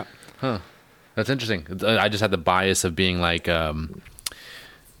 Yeah. Huh. That's interesting. I just had the bias of being like,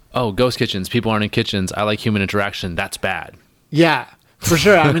 oh, ghost kitchens. People aren't in kitchens. I like human interaction. That's bad. Yeah, for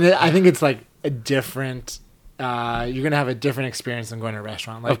sure. I mean, I think it's like a different. You're gonna have a different experience than going to a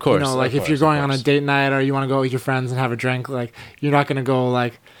restaurant. Like, Of course, you know, like of if you're course, going of on a course. date night or you want to go with your friends and have a drink, like you're not gonna go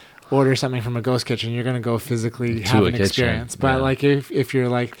like order something from a ghost kitchen. You're gonna go physically have a an kitchen, experience. But yeah. like if you're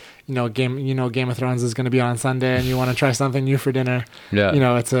like, you know, Game of Thrones is gonna be on Sunday and you want to try something new for dinner, Yeah. you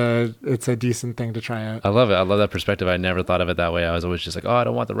know, it's a decent thing to try out. I love it. I love that perspective. I never thought of it that way. I was always just like, oh, I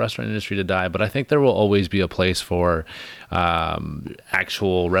don't want the restaurant industry to die. But I think there will always be a place for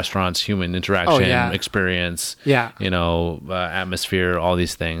actual restaurants, human interaction, experience, you know, atmosphere, all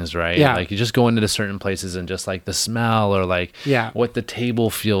these things, right? Yeah. Like you just go into certain places and just like the smell or like what the table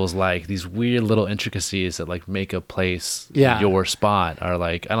feels like, these weird little intricacies that like make a place your spot are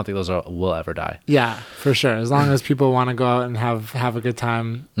like, I don't think those will ever die. Yeah, for sure. As long as people want to go out and have a good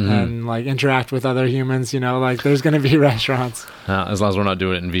time and like interact with other humans, you know, like there's going to be restaurants. As long as we're not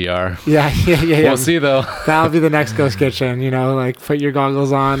doing it in VR. Yeah. We'll see though. That'll be the next ghost kitchen, you know, like put your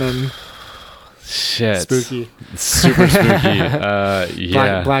goggles on and shit. spooky. Super spooky.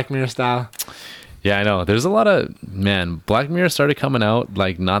 Yeah. Black Mirror style. Yeah, I know. There's a lot of, Black Mirror started coming out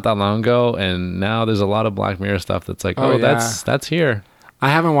like not that long ago, and now there's a lot of Black Mirror stuff that's like, that's here. I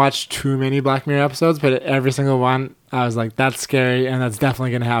haven't watched too many Black Mirror episodes, but every single one, I was like, that's scary, and that's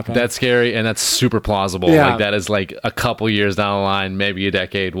definitely going to happen. That's scary, and that's super plausible. Yeah. Like, that is like a couple years down the line, maybe a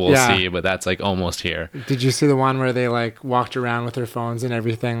decade, we'll see, but that's like almost here. Did you see the one where they like walked around with their phones and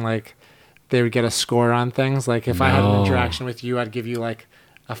everything? Like, they would get a score on things. Like, if I had an interaction with you, I'd give you like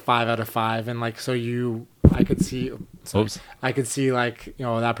a 5 out of 5, and like, so I could see like, you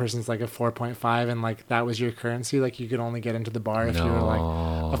know, that person's like a 4.5, and like that was your currency. Like you could only get into the bar if you were like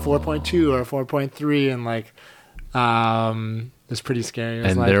a 4.2 or a 4.3, and like it's pretty scary. It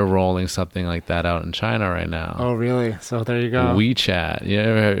was And like, they're rolling something like that out in China right now. oh really? So there you go. WeChat.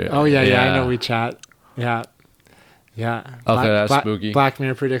 Yeah. Oh yeah, I know WeChat. Yeah. Okay, that's spooky. Black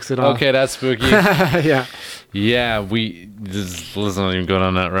Mirror predicts it all. Okay, that's spooky. Yeah. Yeah, let's not even go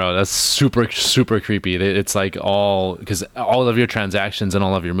down that road. That's super, super creepy. It's like because all of your transactions and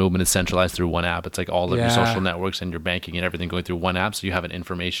all of your movement is centralized through one app. It's like all of your social networks and your banking and everything going through one app. So you have an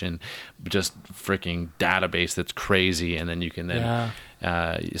information, just freaking database that's crazy. And then you can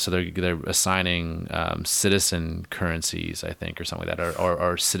so they're assigning citizen currencies, I think, or something like that,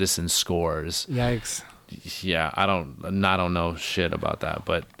 or citizen scores. Yikes. Yeah, I don't know shit about that,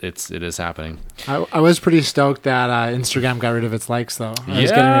 but it is happening. I was pretty stoked that Instagram got rid of its likes, though. I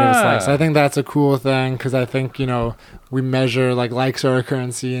was getting rid of its likes. I think that's a cool thing because I think, you know, we measure like likes are a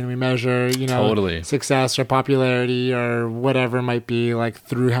currency, and we measure, you know, success or popularity or whatever it might be, like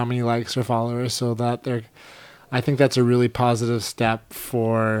through how many likes or followers. So that I think that's a really positive step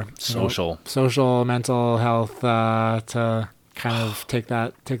for social mental health to kind of take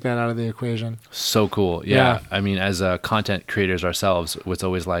that out of the equation. So cool. Yeah. I mean, as content creators ourselves, it's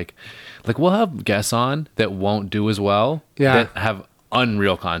always like we'll have guests on that won't do as well, that have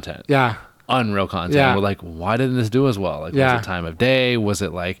unreal content. Unreal content. Yeah. We're like, why didn't this do as well? Like, was it time of day? Was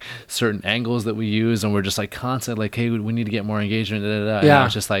it like certain angles that we use? And we're just like constant, like, hey, we need to get more engagement. And now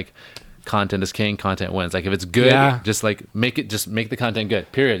it's just like, content is king, content wins. Like if it's good, just like make the content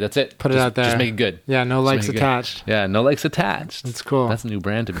good. Period. That's it. Put it out there. Just make it good. Yeah, no likes attached. Yeah, no likes attached. That's cool. That's a new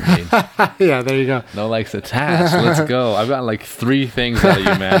brand to be made. Yeah, there you go. No likes attached. Let's go. I've gotten like 3 things out of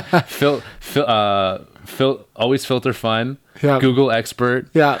you, man. Always filter fun. Yep. Google expert.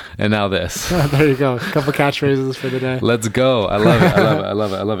 Yeah. And now this. There you go. A couple catchphrases for the day. Let's go. I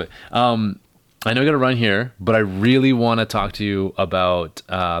love it. I know I got to run here, but I really want to talk to you about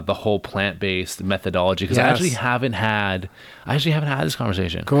the whole plant-based methodology because I actually haven't had this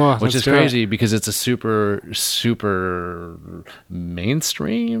conversation. Cool, which is crazy because it's a super, super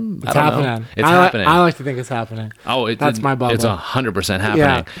mainstream. It's happening. It's happening. I like to think it's happening. Oh, that's my bubble. It's 100% happening.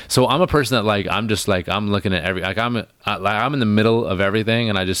 Yeah. So I'm a person that like I'm just like I'm looking at I'm in the middle of everything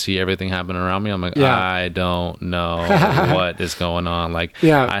and I just see everything happening around me. I'm like I don't know what is going on. Like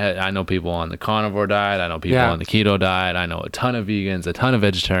I know people on the carnivore diet. I know people on the keto diet. I know a ton of vegans, a ton of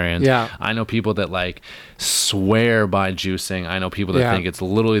vegetarians. Yeah. I know people that like swear by juicing. I know people that think it's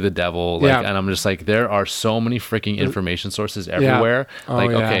literally the devil. Like, and I'm just like, there are so many freaking information sources everywhere.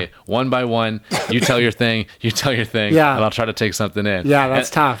 Okay, one by one, you tell your thing, and I'll try to take something in. Yeah, that's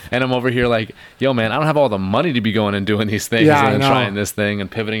tough. And I'm over here like, yo, man, I don't have all the money to be going and doing these things and then trying this thing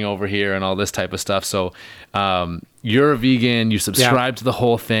and pivoting over here and all this type of stuff. So you're a vegan, you subscribe to the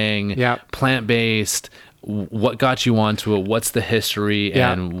whole thing, plant-based. What got you onto it? What's the history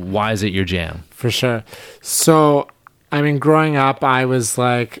and why is it your jam? For sure. So, I mean, growing up, I was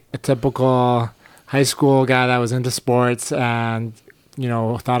like a typical high school guy that was into sports and, you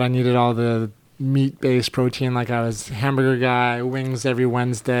know, thought I needed all the meat-based protein. Like I was a hamburger guy, wings every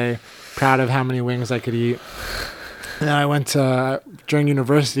Wednesday, proud of how many wings I could eat. And then I went to, during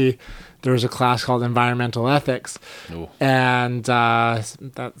university, there was a class called environmental ethics. Ooh. And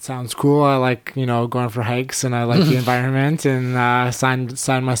that sounds cool. I like, you know, going for hikes and I like the environment and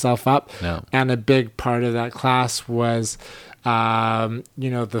signed myself up. No. And a big part of that class was, you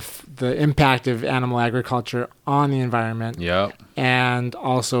know, the impact of animal agriculture on the environment. Yep. And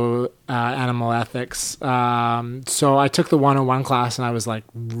also animal ethics. So I took the 101 class and I was like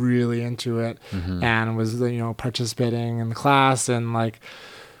really into it and was, you know, participating in the class and like,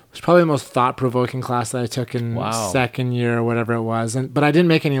 it was probably the most thought-provoking class that I took in second year or whatever it was. But I didn't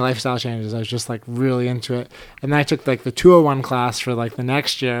make any lifestyle changes. I was just like really into it. And then I took like the 201 class for like the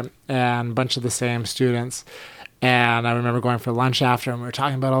next year and a bunch of the same students. And I remember going for lunch after and we were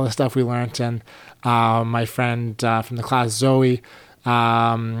talking about all the stuff we learned. And my friend from the class, Zoe,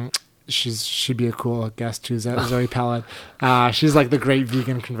 she'd be a cool guest too, Zoe Pellet. She's like the great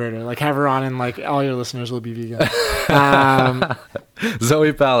vegan converter. Like have her on and like all your listeners will be vegan.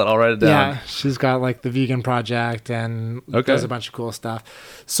 Zoe Pellet, I'll write it down. Yeah, she's got like the vegan project and does a bunch of cool stuff.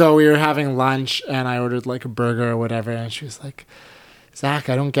 So we were having lunch and I ordered like a burger or whatever and she was like, Zach,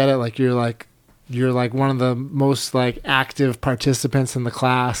 I don't get it. Like you're like one of the most like active participants in the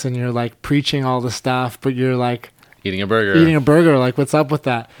class and you're like preaching all the stuff, but you're like eating a burger, like what's up with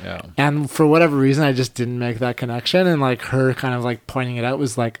that? Yeah. And for whatever reason I just didn't make that connection and like her kind of like pointing it out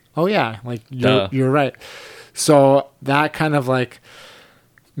was like, oh yeah, like you're right. So that kind of like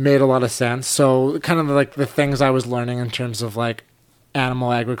made a lot of sense. So kind of like the things I was learning in terms of like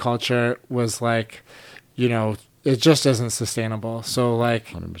animal agriculture was like, you know, it just isn't sustainable. So like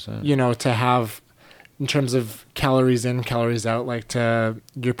 100%. You know, to have in terms of calories in, calories out, like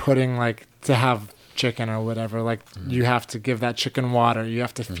you're putting like to have chicken or whatever, like you have to give that chicken water, you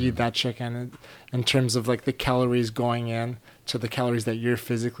have to feed that chicken in terms of like the calories going in to the calories that you're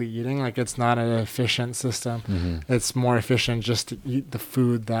physically eating. Like it's not an efficient system. It's more efficient just to eat the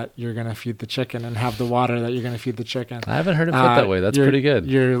food that you're going to feed the chicken and have the water that you're going to feed the chicken. I haven't heard it put that way. That's pretty good.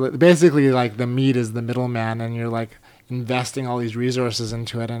 You're basically like the meat is the middleman and you're like investing all these resources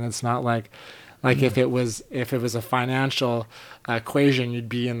into it. And it's not like if it was a financial equation, you'd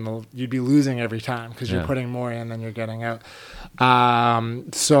be losing every time because you're putting more in than you're getting out.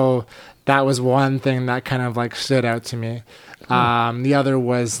 So that was one thing that kind of like stood out to me. The other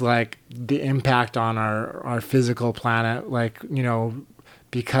was like the impact on our physical planet, like, you know,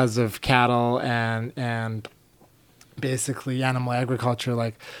 because of cattle and basically animal agriculture,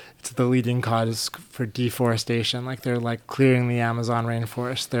 like it's the leading cause for deforestation. Like they're like clearing the Amazon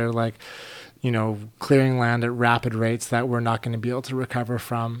rainforest. They're like, you know, clearing land at rapid rates that we're not going to be able to recover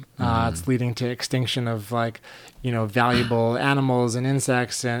from. It's leading to extinction of like, you know, valuable animals and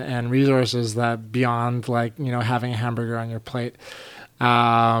insects and resources that beyond like, you know, having a hamburger on your plate.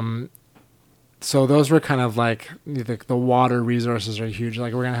 So those were kind of like the water resources are huge.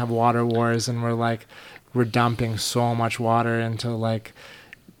 Like we're going to have water wars and we're dumping so much water into like,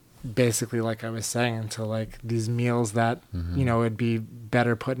 basically like I was saying, into like these meals that you know it'd be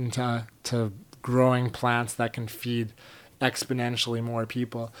better put into growing plants that can feed exponentially more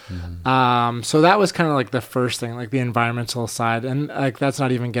people. So that was kind of like the first thing, like the environmental side, and like that's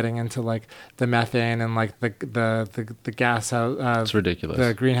not even getting into like the methane and like the gas. It's ridiculous.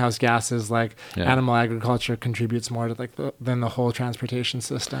 The greenhouse gases. Like animal agriculture contributes more to like than the whole transportation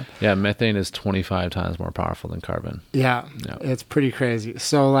system. Yeah, methane is 25 times more powerful than carbon. Yeah, it's pretty crazy.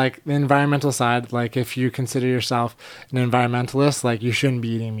 So like the environmental side, like if you consider yourself an environmentalist, like you shouldn't be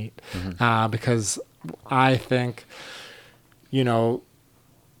eating meat because I think, you know,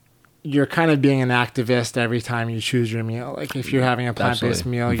 you're kind of being an activist every time you choose your meal. Like if you're having a plant-based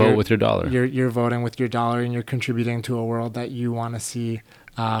meal, vote with your dollar. You're voting with your dollar and you're contributing to a world that you want to see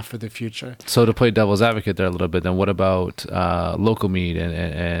for the future. So to play devil's advocate there a little bit, then what about local meat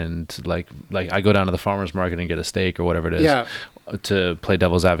and like I go down to the farmer's market and get a steak or whatever it is. Yeah. to play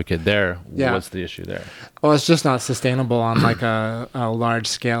devil's advocate there, Yeah. what's the issue there? Well, it's just not sustainable on like a large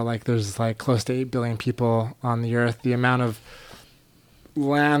scale. Like there's like close to 8 billion people on the earth. The amount of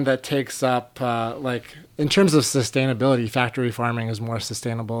land that takes up, like in terms of sustainability, factory farming is more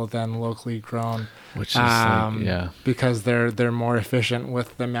sustainable than locally grown. Which is yeah. Because they're more efficient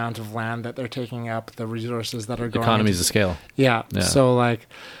with the amount of land that they're taking up, the resources that are going. Economies of scale. Yeah. So like,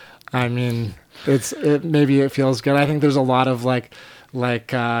 I mean, maybe it feels good. I think there's a lot of like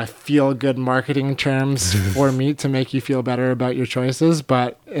feel good marketing terms for meat to make you feel better about your choices,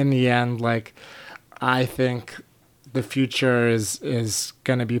 but in the end, like I think the future is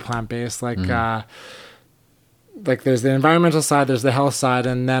going to be plant-based. Like there's the environmental side, there's the health side,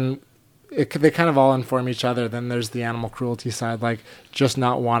 and then they kind of all inform each other. Then there's the animal cruelty side, like just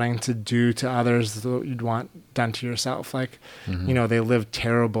not wanting to do to others what you'd want done to yourself. Like, you know, they live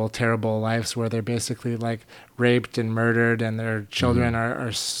terrible, terrible lives where they're basically like raped and murdered, and their children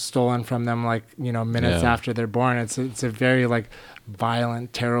are stolen from them, like, you know, minutes after they're born. It's a very like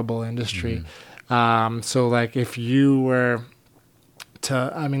violent, terrible industry. So like if you were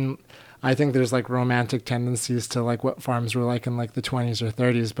to, I mean, I think there's like romantic tendencies to like what farms were like in like the 20s or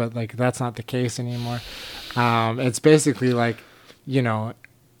 30s, but like that's not the case anymore. It's basically like, you know,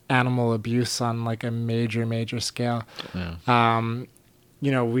 animal abuse on like a major scale. Yeah.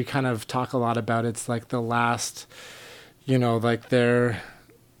 You know, we kind of talk a lot about it's like the last, you know, like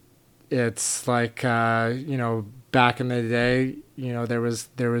it's like, you know, back in the day, you know, there was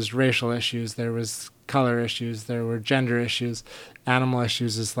racial issues, there was color issues, there were gender issues. Animal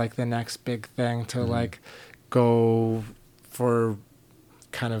issues is like the next big thing to like go for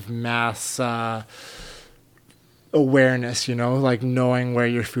kind of mass awareness, you know, like knowing where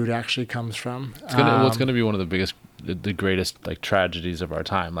your food actually comes from. It's going to be one of the greatest like tragedies of our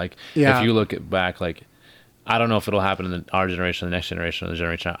time. Like if you look back, like I don't know if it'll happen in our generation, the next generation, or the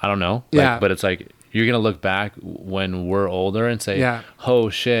generation. I don't know. Like, but it's like you're gonna look back when we're older and say, "Oh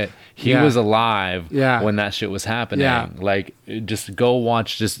shit, he was alive when that shit was happening." Yeah. Like, just go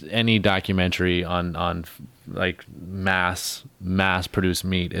watch just any documentary on like mass produced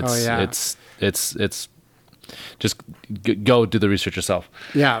meat. It's just go do the research yourself.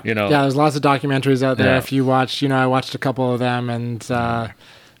 Yeah, you know. Yeah, there's lots of documentaries out there. If you watch, you know, I watched a couple of them, and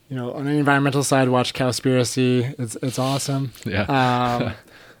you know, on the environmental side, watch Cowspiracy. It's awesome. Yeah.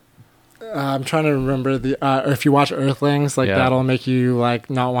 I'm trying to remember or if you watch Earthlings, like that'll make you like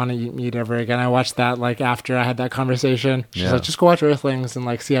not want to eat meat ever again. I watched that like after I had that conversation. She's like, just go watch Earthlings and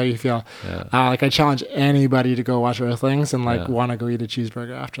like see how you feel. Like I challenge anybody to go watch Earthlings and like want to go eat a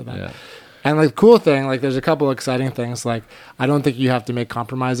cheeseburger after that. Yeah. And like cool thing, like there's a couple of exciting things. Like I don't think you have to make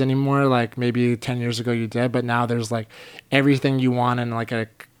compromise anymore. Like maybe 10 years ago you did, but now there's like everything you want in like a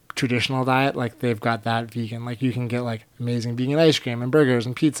traditional diet, like they've got that vegan. Like you can get like amazing vegan ice cream and burgers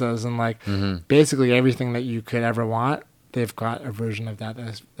and pizzas and like basically everything that you could ever want. They've got a version of that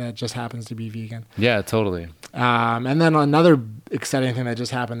that just happens to be vegan. Yeah, totally. And then another exciting thing that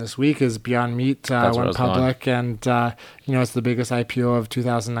just happened this week is Beyond Meat went public, and you know, it's the biggest IPO of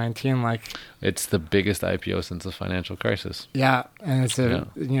 2019. Like it's the biggest IPO since the financial crisis. Yeah, and it's you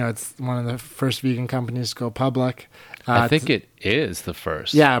know, it's one of the first vegan companies to go public. I think it is the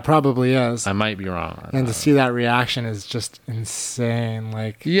first. Yeah, it probably is. I might be wrong. And to see that reaction is just insane.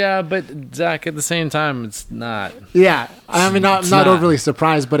 Like, yeah, but Zach, at the same time, it's not. Yeah, I mean, I'm not overly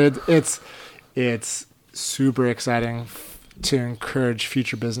surprised, but it's super exciting to encourage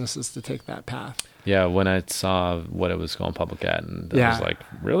future businesses to take that path. Yeah, when I saw what it was going public at, and I was like,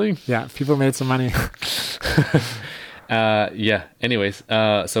 really? Yeah, people made some money. Yeah. Anyways,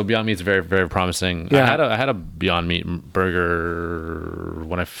 so Beyond Meat's very, very promising. Yeah. I had a Beyond Meat burger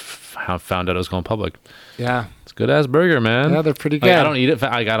when I found out it was going public. Yeah. It's a good ass burger, man. Yeah, they're pretty good. Like, I don't eat it.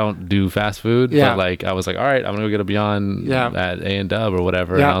 I don't do fast food. Yeah. But like, I was like, all right, I'm gonna go get a Beyond at A&W or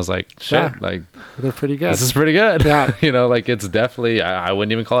whatever. Yeah. And I was like, shit, like they're pretty good. This is pretty good. Yeah. You know, like it's definitely. I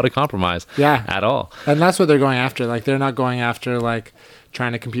wouldn't even call it a compromise. Yeah. At all. And that's what they're going after. Like they're not going after like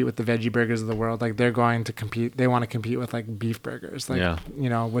trying to compete with the veggie burgers of the world. Like they're going to compete. They want to compete with like beef burgers. Like, you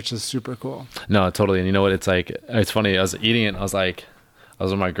know, which is super cool. No, totally. And you know what? It's like, it's funny. I was eating it. I was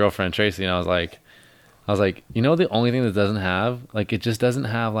with my girlfriend Tracy, and I was like, you know, the only thing that doesn't have, like, it just doesn't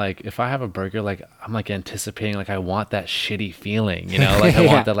have, like, if I have a burger, like, I'm, like, anticipating, like, I want that shitty feeling, you know? Like, I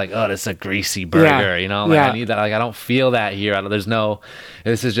want that, like, oh, this is a greasy burger, you know? Like, I need that. Like, I don't feel that here.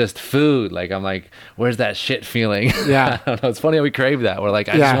 This is just food. Like, I'm like, where's that shit feeling? Yeah. I don't know. It's funny how we crave that. We're like,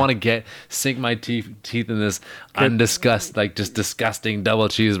 I just want to sink my teeth in this just disgusting double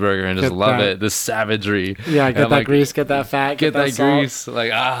cheeseburger and just love it. This savagery. Yeah, get that grease, get that fat, get that salt. grease.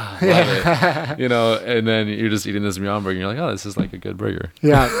 Like, love it. You know, and then you're just eating this Beyond Burger, and you're like, oh, this is like a good burger.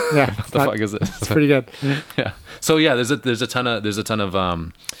 Yeah. What the fuck is this? It's pretty good. Yeah. So yeah, there's a ton of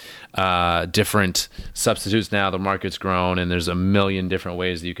different substitutes now. The market's grown, and there's a million different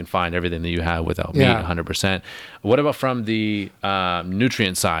ways that you can find everything that you have without meat. 100%. What about from the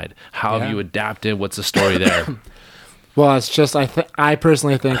nutrient side? How have you adapted? What's the story there? Well, it's just I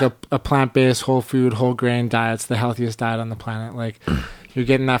personally think a plant-based, whole food, whole grain diet's the healthiest diet on the planet. Like, you're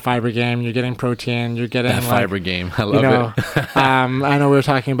getting that fiber game, you're getting protein, you're getting that fiber game. I love it. I know we were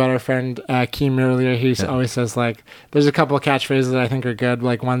talking about our friend Keem earlier. He always says, like, there's a couple of catchphrases that I think are good.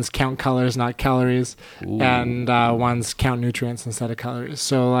 Like, one's count colors, not calories, and one's count nutrients instead of calories.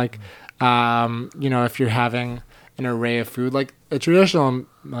 So, like, if you're having an array of food, like a traditional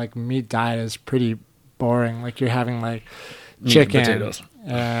like meat diet is pretty boring. Like, you're having like chicken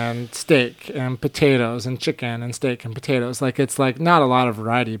and steak and potatoes and chicken and steak and potatoes. Like, it's like not a lot of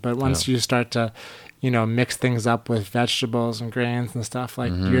variety, but once you start to mix things up with vegetables and grains and stuff,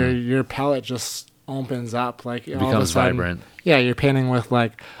 like your palate just opens up. Like, it all becomes of a sudden, vibrant. Yeah, you're painting with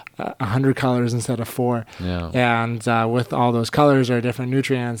like 100 colors instead of 4. And with all those colors are different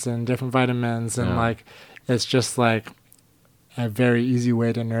nutrients and different vitamins, and like, it's just like a very easy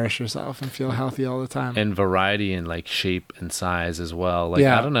way to nourish yourself and feel healthy all the time. And variety in like shape and size as well. Like,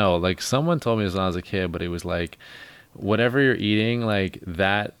 I don't know, like someone told me this when I was a kid, but it was like, whatever you're eating, like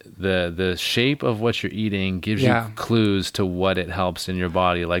that, the shape of what you're eating gives you clues to what it helps in your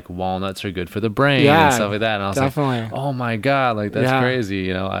body. Like, walnuts are good for the brain and stuff like that. And I was like, oh my God, like that's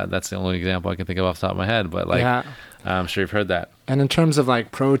crazy. That's the only example I can think of off the top of my head, but like, I'm sure you've heard that. And in terms of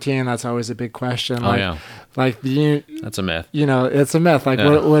like protein, that's always a big question. Like, that's a myth. It's a myth. Like,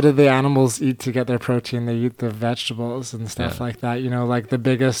 what do the animals eat to get their protein? They eat the vegetables and stuff like that. Like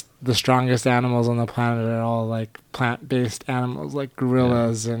the strongest animals on the planet are all like plant-based animals, like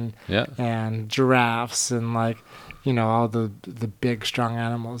gorillas and giraffes and like, all the big strong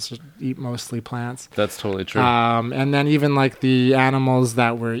animals eat mostly plants. That's totally true. And then even like the animals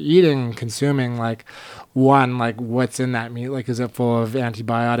that we're eating and consuming, like, one, like, what's in that meat? Like, is it full of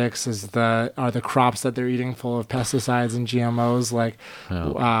antibiotics? Are the crops that they're eating full of pesticides and GMOs? Like,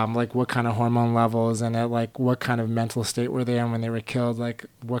 like what kind of hormone levels in it? Like, what kind of mental state were they in when they were killed? Like,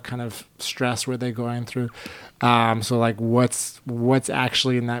 what kind of stress were they going through? So like, what's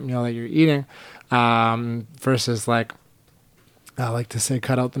actually in that meal that you're eating? Versus like, I like to say,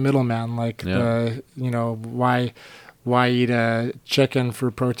 cut out the middleman. Like, why eat a chicken for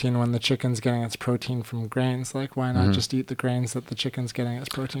protein when the chicken's getting its protein from grains? Like, why not just eat the grains that the chicken's getting its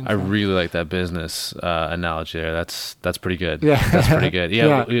protein from? I really like that business analogy there. That's pretty good. Yeah. That's pretty good.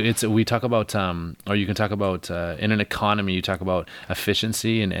 Yeah. We talk about, or you can talk about, in an economy, you talk about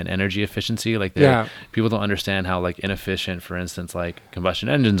efficiency and energy efficiency. Like, people don't understand how like inefficient, for instance, like combustion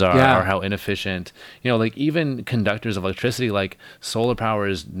engines are, or how inefficient, like even conductors of electricity, like solar power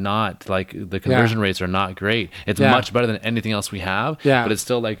is not, like the conversion rates are not great. It's much better than anything else we have, but it's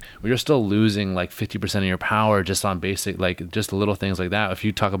still like you're still losing like 50% of your power just on basic, like just little things like that. If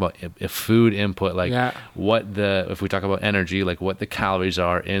you talk about food input, like if we talk about energy, like what the calories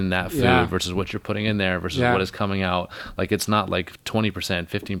are in that food versus what you're putting in there versus what is coming out, like it's not like 20%,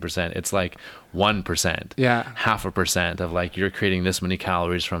 15%, it's like 1%, 0.5% of like you're creating this many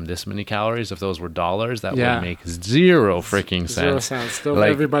calories from this many calories. If those were dollars, that would make zero freaking sense. 0 cents. Still,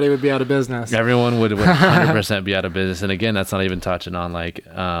 like, everybody would be out of business. Everyone would 100% be out of business. And again, that's not even touching on like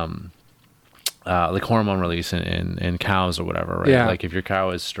hormone release in cows or whatever, right? Like if your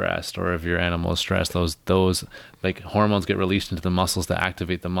cow is stressed or if your animal is stressed, those like hormones get released into the muscles to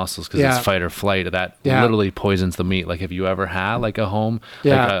activate the muscles because it's fight or flight. That literally poisons the meat. Like, if you ever had like a home,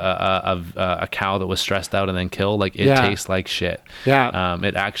 like a cow that was stressed out and then killed, like it tastes like shit.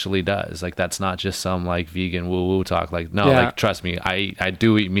 It actually does. Like, that's not just some like vegan woo woo talk. Like, no, like trust me, I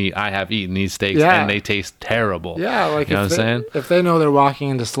do eat meat. I have eaten these steaks and they taste terrible. Like, you know what I'm saying? If they know they're walking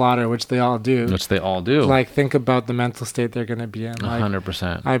into slaughter, which they all do, like, think about the mental state they're going to be in. Like,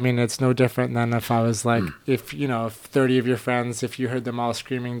 100%. I mean, it's no different than if I was like, if 30 of your friends, if you heard them all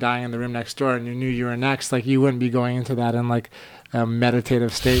screaming, dying in the room next door, and you knew you were next, like, you wouldn't be going into that in like a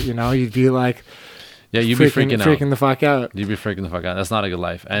meditative state. You'd be like, you'd be freaking the fuck out. You'd be freaking the fuck out. That's not a good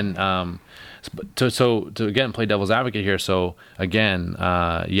life. And to again play devil's advocate here. So again,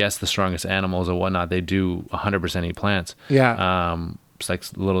 yes, the strongest animals and whatnot, they do 100% eat plants. It's like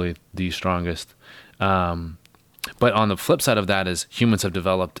literally the strongest. But on the flip side of that is humans have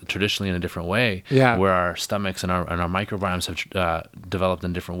developed traditionally in a different way, where our stomachs and our microbiomes have developed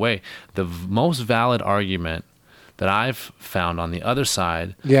in a different way. The most valid argument that I've found on the other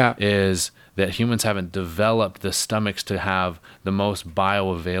side Yeah. is that humans haven't developed the stomachs to have the most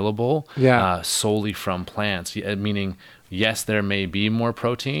bioavailable solely from plants, meaning yes, there may be more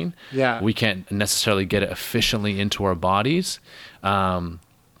protein. Yeah. We can't necessarily get it efficiently into our bodies.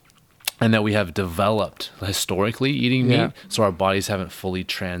 And that we have developed historically eating meat, so our bodies haven't fully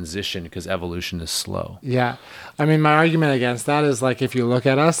transitioned because evolution is slow. Yeah. I mean, my argument against that is, like, if you look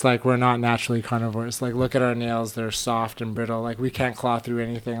at us, like, we're not naturally carnivores. Like, look at our nails. They're soft and brittle. Like, we can't claw through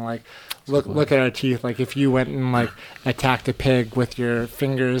anything. Like, look at our teeth. Like, if you went and, like, attacked a pig with your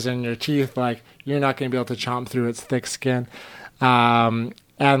fingers and your teeth, like, you're not going to be able to chomp through its thick skin. And,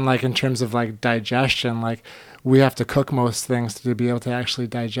 like, in terms of, like, digestion, like, we have to cook most things to be able to actually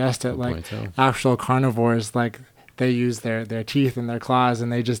digest it. Like, actual carnivores, like, they use their teeth and their claws,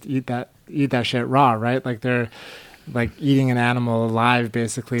 and they just eat that shit raw, right? Like, they're like eating an animal alive,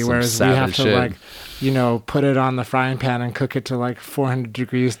 basically. Whereas we have to like, you know, put it on the frying pan and cook it to like 400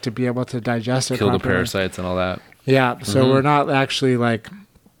 degrees to be able to digest it. Kill properly. The parasites and all that. Yeah. So we're not actually like,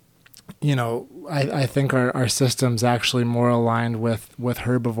 you know, I think our system's actually more aligned with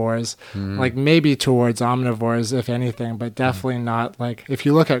herbivores, like maybe towards omnivores, if anything, but definitely not like, if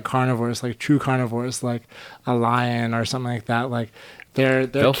you look at carnivores, like true carnivores, like a lion or something like that, like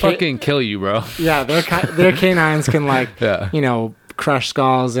they'll fucking kill you, bro. Yeah, their canines can like, you know, crush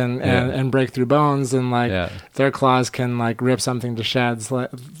skulls and break through bones, and like their claws can like rip something to shreds.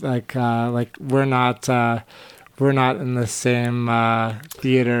 Like we're not in the same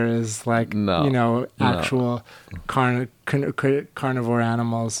theater as like, you know, actual carnivore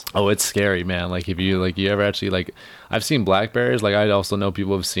animals. Oh, it's scary, man. Like if you ever actually, like, I've seen black bears. Like I also know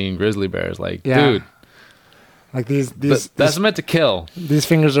people have seen grizzly bears. Like, dude, like these that's meant to kill. These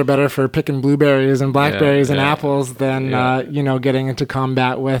fingers are better for picking blueberries and blackberries and apples than you know, getting into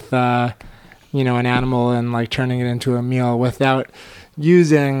combat with you know, an animal and like turning it into a meal without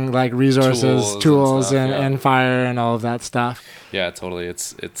using like resources, tools and fire and all of that stuff. Yeah, totally.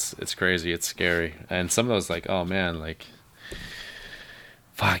 It's crazy. It's scary. And some of those, like, oh man, like,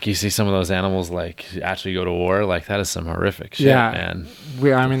 fuck, you see some of those animals like actually go to war. Like that is some horrific shit, man.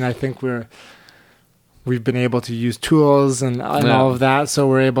 I mean, I think we've been able to use tools and all of that, so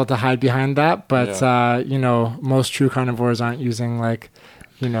we're able to hide behind that. But you know, most true carnivores aren't using like,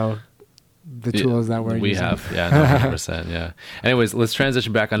 you know, the tools that we using. Have. Yeah, no, 100%. Yeah. Anyways, let's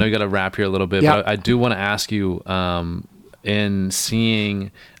transition back. I know you got to wrap here a little bit, but I do want to ask you, in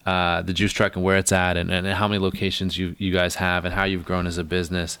seeing the Juice Truck and where it's at and how many locations you guys have and how you've grown as a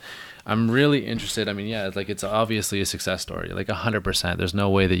business, I'm really interested. I mean, like it's obviously a success story, like 100%. There's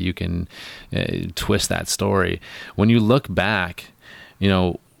no way that you can twist that story. When you look back, you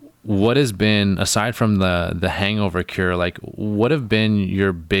know, what has been, aside from the hangover cure, like what have been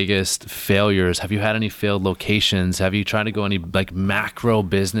your biggest failures? Have you had any failed locations? Have you tried to go any like macro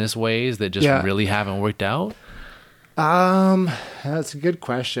business ways that just really haven't worked out? That's a good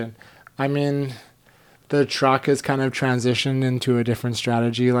question. I mean, the truck has kind of transitioned into a different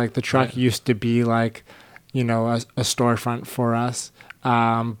strategy. Like the truck used to be like, you know, a storefront for us.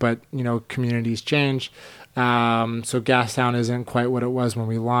 But you know, communities change. So Gastown isn't quite what it was when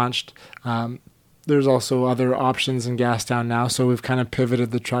we launched. There's also other options in Gastown now, so we've kind of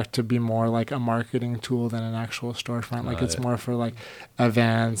pivoted the truck to be more like a marketing tool than an actual storefront. Like it's more for like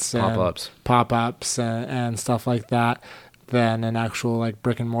events and pop-ups and stuff like that than an actual like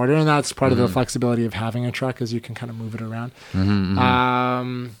brick and mortar. And that's part of the flexibility of having a truck, is you can kind of move it around.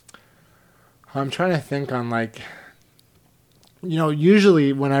 I'm trying to think on like, you know,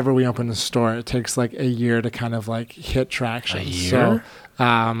 usually whenever we open a store, it takes like a year to kind of like hit traction. A year? So,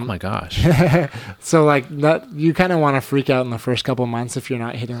 oh my gosh. So like that, you kind of want to freak out in the first couple months if you're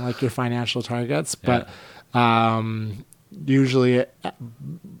not hitting like your financial targets. But usually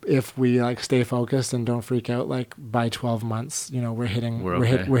if we like stay focused and don't freak out, like by 12 months, you know, we're hitting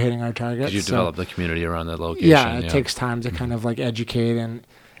our targets. You develop the community around that location. Yeah, it takes time to kind of like educate and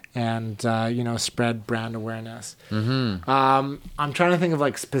you know, spread brand awareness. I'm trying to think of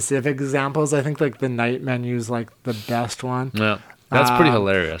like specific examples. I think like the night menu is like the best one. Yeah, that's pretty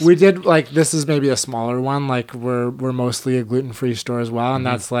hilarious. We did like, this is maybe a smaller one. Like we're mostly a gluten-free store as well, and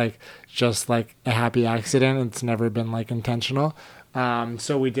that's like just like a happy accident. It's never been like intentional.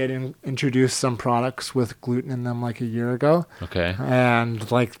 So we did introduce some products with gluten in them like a year ago. Okay. And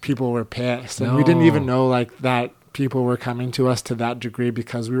like people were pissed, and we didn't even know like that people were coming to us to that degree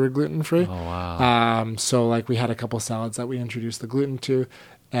because we were gluten-free. Oh, wow. So like we had a couple salads that we introduced the gluten to,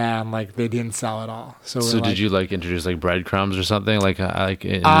 and like they didn't sell at all. So did you like introduce like breadcrumbs or something like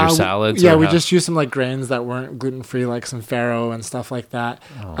in your salads? Yeah, we just used some like grains that weren't gluten free, like some farro and stuff like that.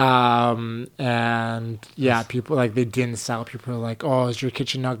 And yeah, people like they didn't sell. People were like, "Oh, is your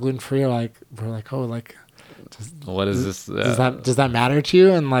kitchen not gluten free?" Like we're like, "Oh, like what is this? Does that matter to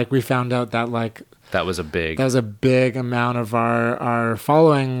you?" And like we found out that like that was a big amount of our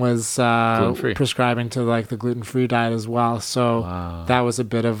following was prescribing to like the gluten-free diet as well. So that was a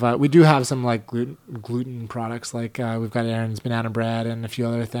bit of we do have some like gluten products, like we've got Aaron's banana bread and a few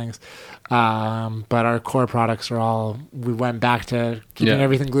other things, but our core products are all, we went back to keeping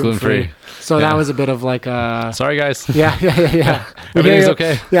everything gluten-free. So that was a bit of like sorry guys. Yeah. Everything's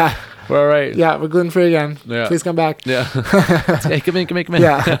okay. Yeah. We're all right. Yeah, we're gluten-free again. Yeah. Please come back. Yeah. Hey, come in.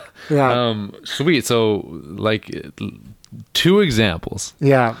 Yeah. Sweet. So, like, 2 examples.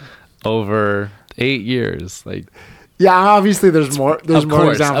 Yeah. Over 8 years. Like, yeah, obviously there's more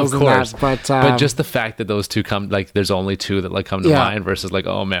examples than that. But just the fact that those 2 come, like, there's only 2 that, like, come to mind versus, like,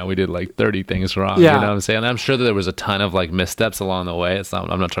 oh, man, we did, like, 30 things wrong. Yeah. You know what I'm saying? And I'm sure that there was a ton of, like, missteps along the way.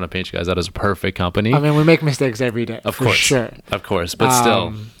 I'm not trying to paint you guys out as a perfect company. I mean, we make mistakes every day. Of course. Sure. Of course. But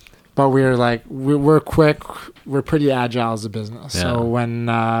still... But we're like we're quick. We're pretty agile as a business. Yeah. So when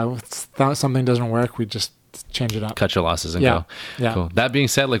something doesn't work, we just change it up, cut your losses, and go. Yeah. Cool. That being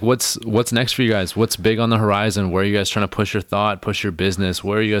said, like what's next for you guys? What's big on the horizon? Where are you guys trying to push your thought, push your business?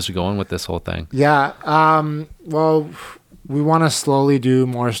 Where are you guys going with this whole thing? Yeah. Well, we want to slowly do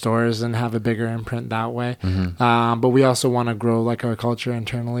more stores and have a bigger imprint that way. Mm-hmm. But we also want to grow like our culture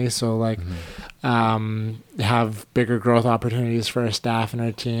internally. So like. Mm-hmm. Have bigger growth opportunities for our staff and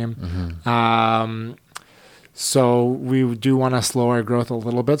our team. Mm-hmm. So we do want to slow our growth a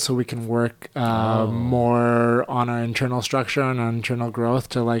little bit so we can work more on our internal structure and our internal growth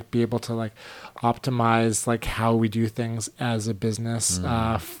to like be able to like optimize like how we do things as a business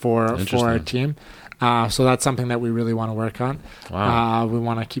for our team. So that's something that we really want to work on. Wow. We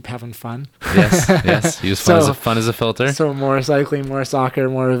want to keep having fun. Yes. Use fun as a filter. So more cycling, more soccer,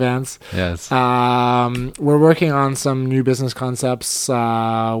 more events. Yes. We're working on some new business concepts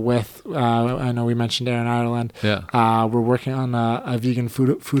with, I know we mentioned Erin Ireland. Yeah. We're working on a vegan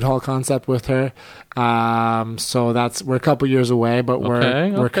food hall concept with her. So we're a couple years away, but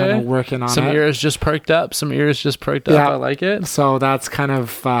we're kind of working on it. Some ears just perked up. Yeah. I like it. So that's kind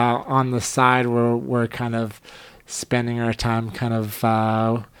of on the side where we're kind of spending our time kind of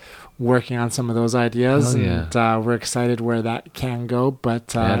working on some of those ideas. And we're excited where that can go. But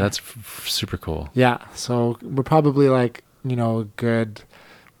that's super cool. Yeah. So we're probably like, a good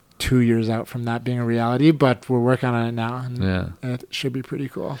 2 years out from that being a reality, but we're working on it now. And it should be pretty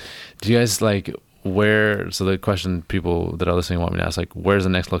cool. Do you guys so the question people that are listening want me to ask, like, where's the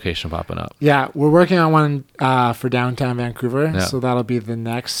next location popping up? Yeah, we're working on one for downtown Vancouver, so that'll be the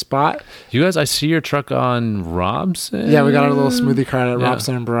next spot. You guys, I see your truck on Robson. Yeah, we got our little smoothie cart at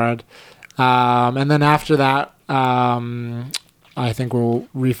Robson and Burrard. And then after that, I think we'll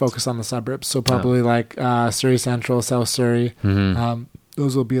refocus on the suburbs. So probably like Surrey Central, South Surrey. Mm-hmm.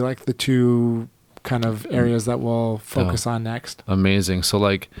 Those will be like the 2 kind of areas that we'll focus on next. Amazing. So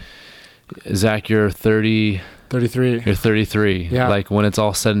like, Zach, you're 33. You're 33. Yeah. Like when it's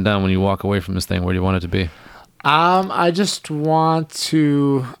all said and done, when you walk away from this thing, where do you want it to be? I just want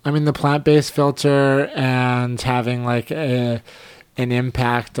the plant-based filter and having like an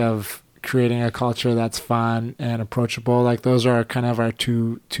impact of creating a culture that's fun and approachable. Like those are kind of our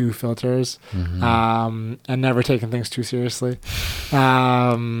two filters. Mm-hmm. And never taking things too seriously.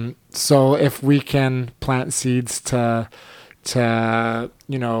 So if we can plant seeds to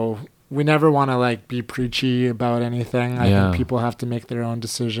we never want to like be preachy about anything. I think people have to make their own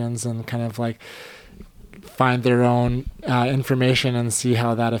decisions and kind of like find their own information and see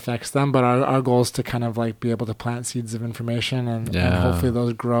how that affects them. But our goal is to kind of like be able to plant seeds of information and hopefully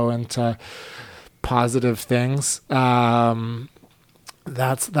those grow into positive things. That's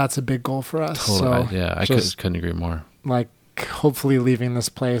a big goal for us. Totally. So I couldn't agree more. Like, hopefully leaving this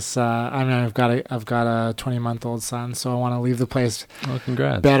place. I've got a 20-month-old son, so I want to leave the place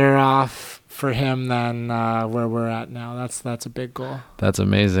congrats. Better off for him than where we're at now. That's a big goal. That's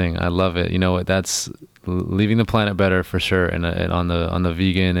amazing. I love it. You know what? That's leaving the planet better for sure. And on the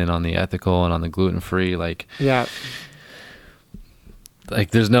vegan and on the ethical and on the gluten free. Like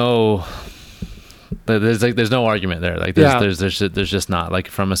there's no argument there. Like there's just not, like,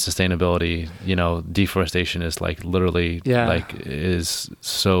 from a sustainability, deforestation is like literally like is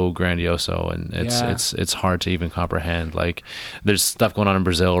so grandioso, and it's hard to even comprehend. Like there's stuff going on in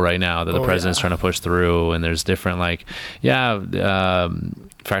Brazil right now that the president's trying to push through, and there's different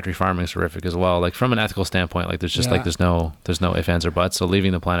factory farming is horrific as well. Like from an ethical standpoint, like there's just Yeah. like there's no ifs ands or buts. So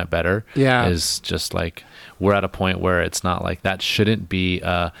leaving the planet better Yeah. is just like we're at a point where it's not like that shouldn't be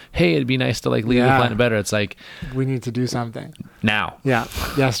hey, it'd be nice to like leave the Yeah. planet better. It's like We need to do something. now. Yeah.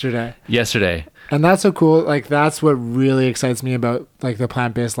 Yesterday. And that's so cool. Like that's what really excites me about like the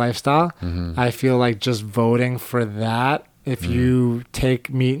plant-based lifestyle. I feel like just voting for that, if you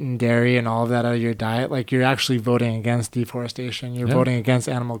take meat and dairy and all of that out of your diet, like you're actually voting against deforestation. You're Yeah. voting against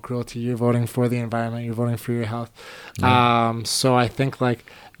animal cruelty. You're voting for the environment. You're voting for your health. So I think like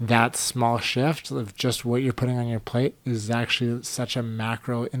that small shift of just what you're putting on your plate is actually such a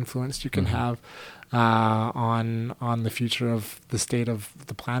macro influence you can have on the future of the state of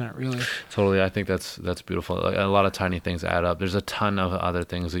the planet, really. Totally. I think that's beautiful. Like, a lot of tiny things add up. There's a ton of other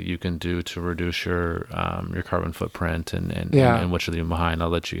things that you can do to reduce your carbon footprint and what you're leaving behind. I'll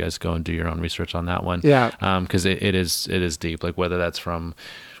let you guys go and do your own research on that one. Yeah. Because it is deep. Like whether that's from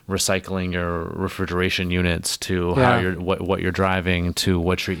recycling your refrigeration units to how you're what you're driving to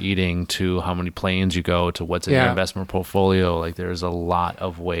what you're eating to how many planes you go to what's in your investment portfolio. Like there's a lot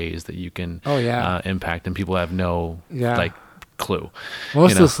of ways that you can impact, and people have no like clue.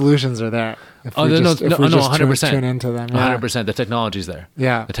 Most of the solutions are there. If we just 100%. tune into them. 100%. The technology's there.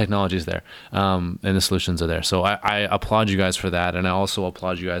 Yeah. The technology's there. And the solutions are there. So I applaud you guys for that. And I also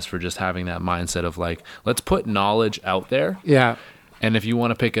applaud you guys for just having that mindset of like, let's put knowledge out there. Yeah. And if you want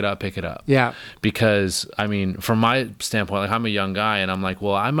to pick it up, pick it up. Yeah. Because, I mean, from my standpoint, like I'm a young guy and I'm like,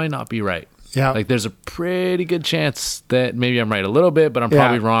 well, I might not be right. Yeah. Like there's a pretty good chance that maybe I'm right a little bit, but I'm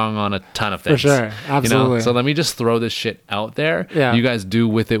probably wrong on a ton of things. For sure. Absolutely. You know? So let me just throw this shit out there. Yeah. You guys do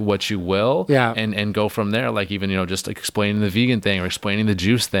with it what you will. Yeah. And go from there. Like even, just like explaining the vegan thing or explaining the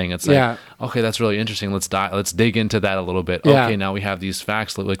juice thing. It's like, okay, that's really interesting. Let's dig into that a little bit. Yeah. Okay, now we have these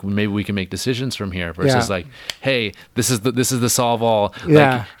facts. Like maybe we can make decisions from here versus like, hey, this is the solve all.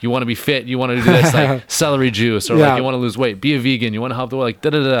 Yeah. Like you want to be fit, you want to do this, like celery juice, or like you want to lose weight, be a vegan, you want to help the world, like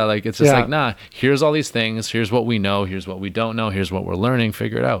da-da-da. Like it's just like, nah, here's all these things, here's what we know, here's what we don't know, here's what we're learning,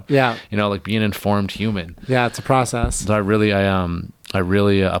 figure it out. Yeah. Like being an informed human. Yeah, it's a process. So I really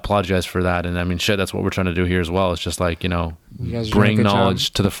applaud you guys for that. And I mean, shit, that's what we're trying to do here as well. It's just like, bring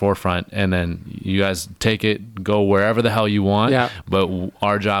knowledge to the forefront, and then you guys take it, go wherever the hell you want. Yeah. But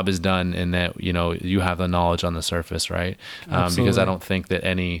our job is done in that, you have the knowledge on the surface, right? Because I don't think that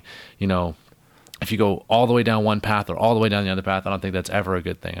any, if you go all the way down one path or all the way down the other path, I don't think that's ever a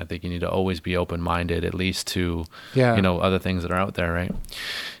good thing. I think you need to always be open-minded, at least to, other things that are out there, right?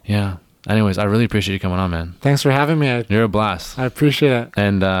 Yeah. Anyways, I really appreciate you coming on, man. Thanks for having me. You're a blast. I appreciate it.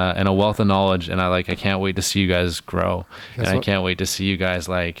 And a wealth of knowledge. And I can't wait to see you guys grow. I can't wait to see you guys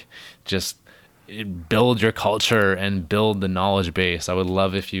just build your culture and build the knowledge base. I would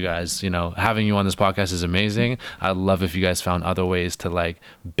love if you guys, having you on this podcast is amazing. I'd love if you guys found other ways to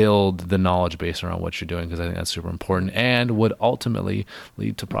build the knowledge base around what you're doing, because I think that's super important and would ultimately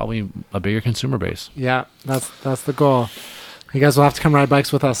lead to probably a bigger consumer base. Yeah, that's the goal. You guys will have to come ride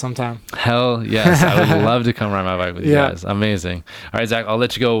bikes with us sometime. Hell yes. I would love to come ride my bike with you guys. Amazing. All right, Zach, I'll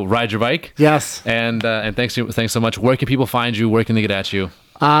let you go ride your bike. Yes. And thanks so much. Where can people find you? Where can they get at you?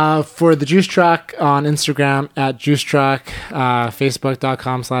 For the Juice Truck on Instagram at Juice Truck,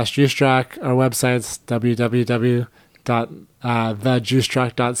 facebook.com/Juice Truck. Our website's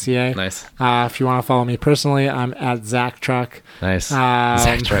www.thejuicetruck.ca. Nice. If you want to follow me personally, I'm at Zach Truck. Nice.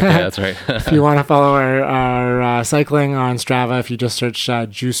 Zach Truck, yeah, that's right. If you want to follow our cycling on Strava, if you just search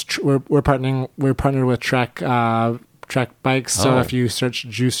Juice, we're partnered with Trek Bikes. So if you search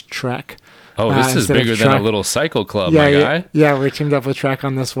Juice Trek. Oh, this is bigger than a little cycle club, my guy. Yeah, we teamed up with Trek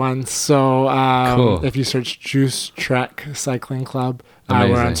on this one. So cool. If you search Juice Trek Cycling Club,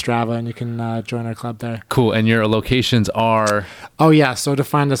 we're on Strava, and you can join our club there. Cool. And your locations are? Oh, yeah. So to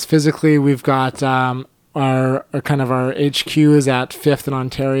find us physically, we've got our HQ is at 5th in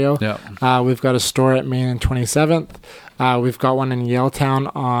Ontario. Yeah. We've got a store at Main and 27th. We've got one in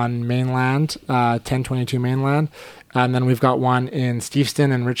Yaletown on mainland, 1022 mainland. And then we've got one in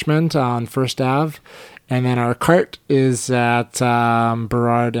Steveston and Richmond on First Ave. And then our cart is at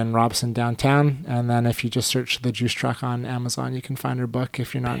Burrard and Robson downtown. And then if you just search The Juice Truck on Amazon, you can find our book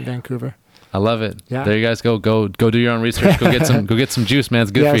if you're not in Vancouver. I love it. Yeah. There you guys go. Go do your own research. Go get some juice, man.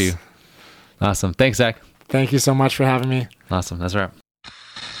 It's good for you. Awesome. Thanks, Zach. Thank you so much for having me. Awesome. That's a wrap.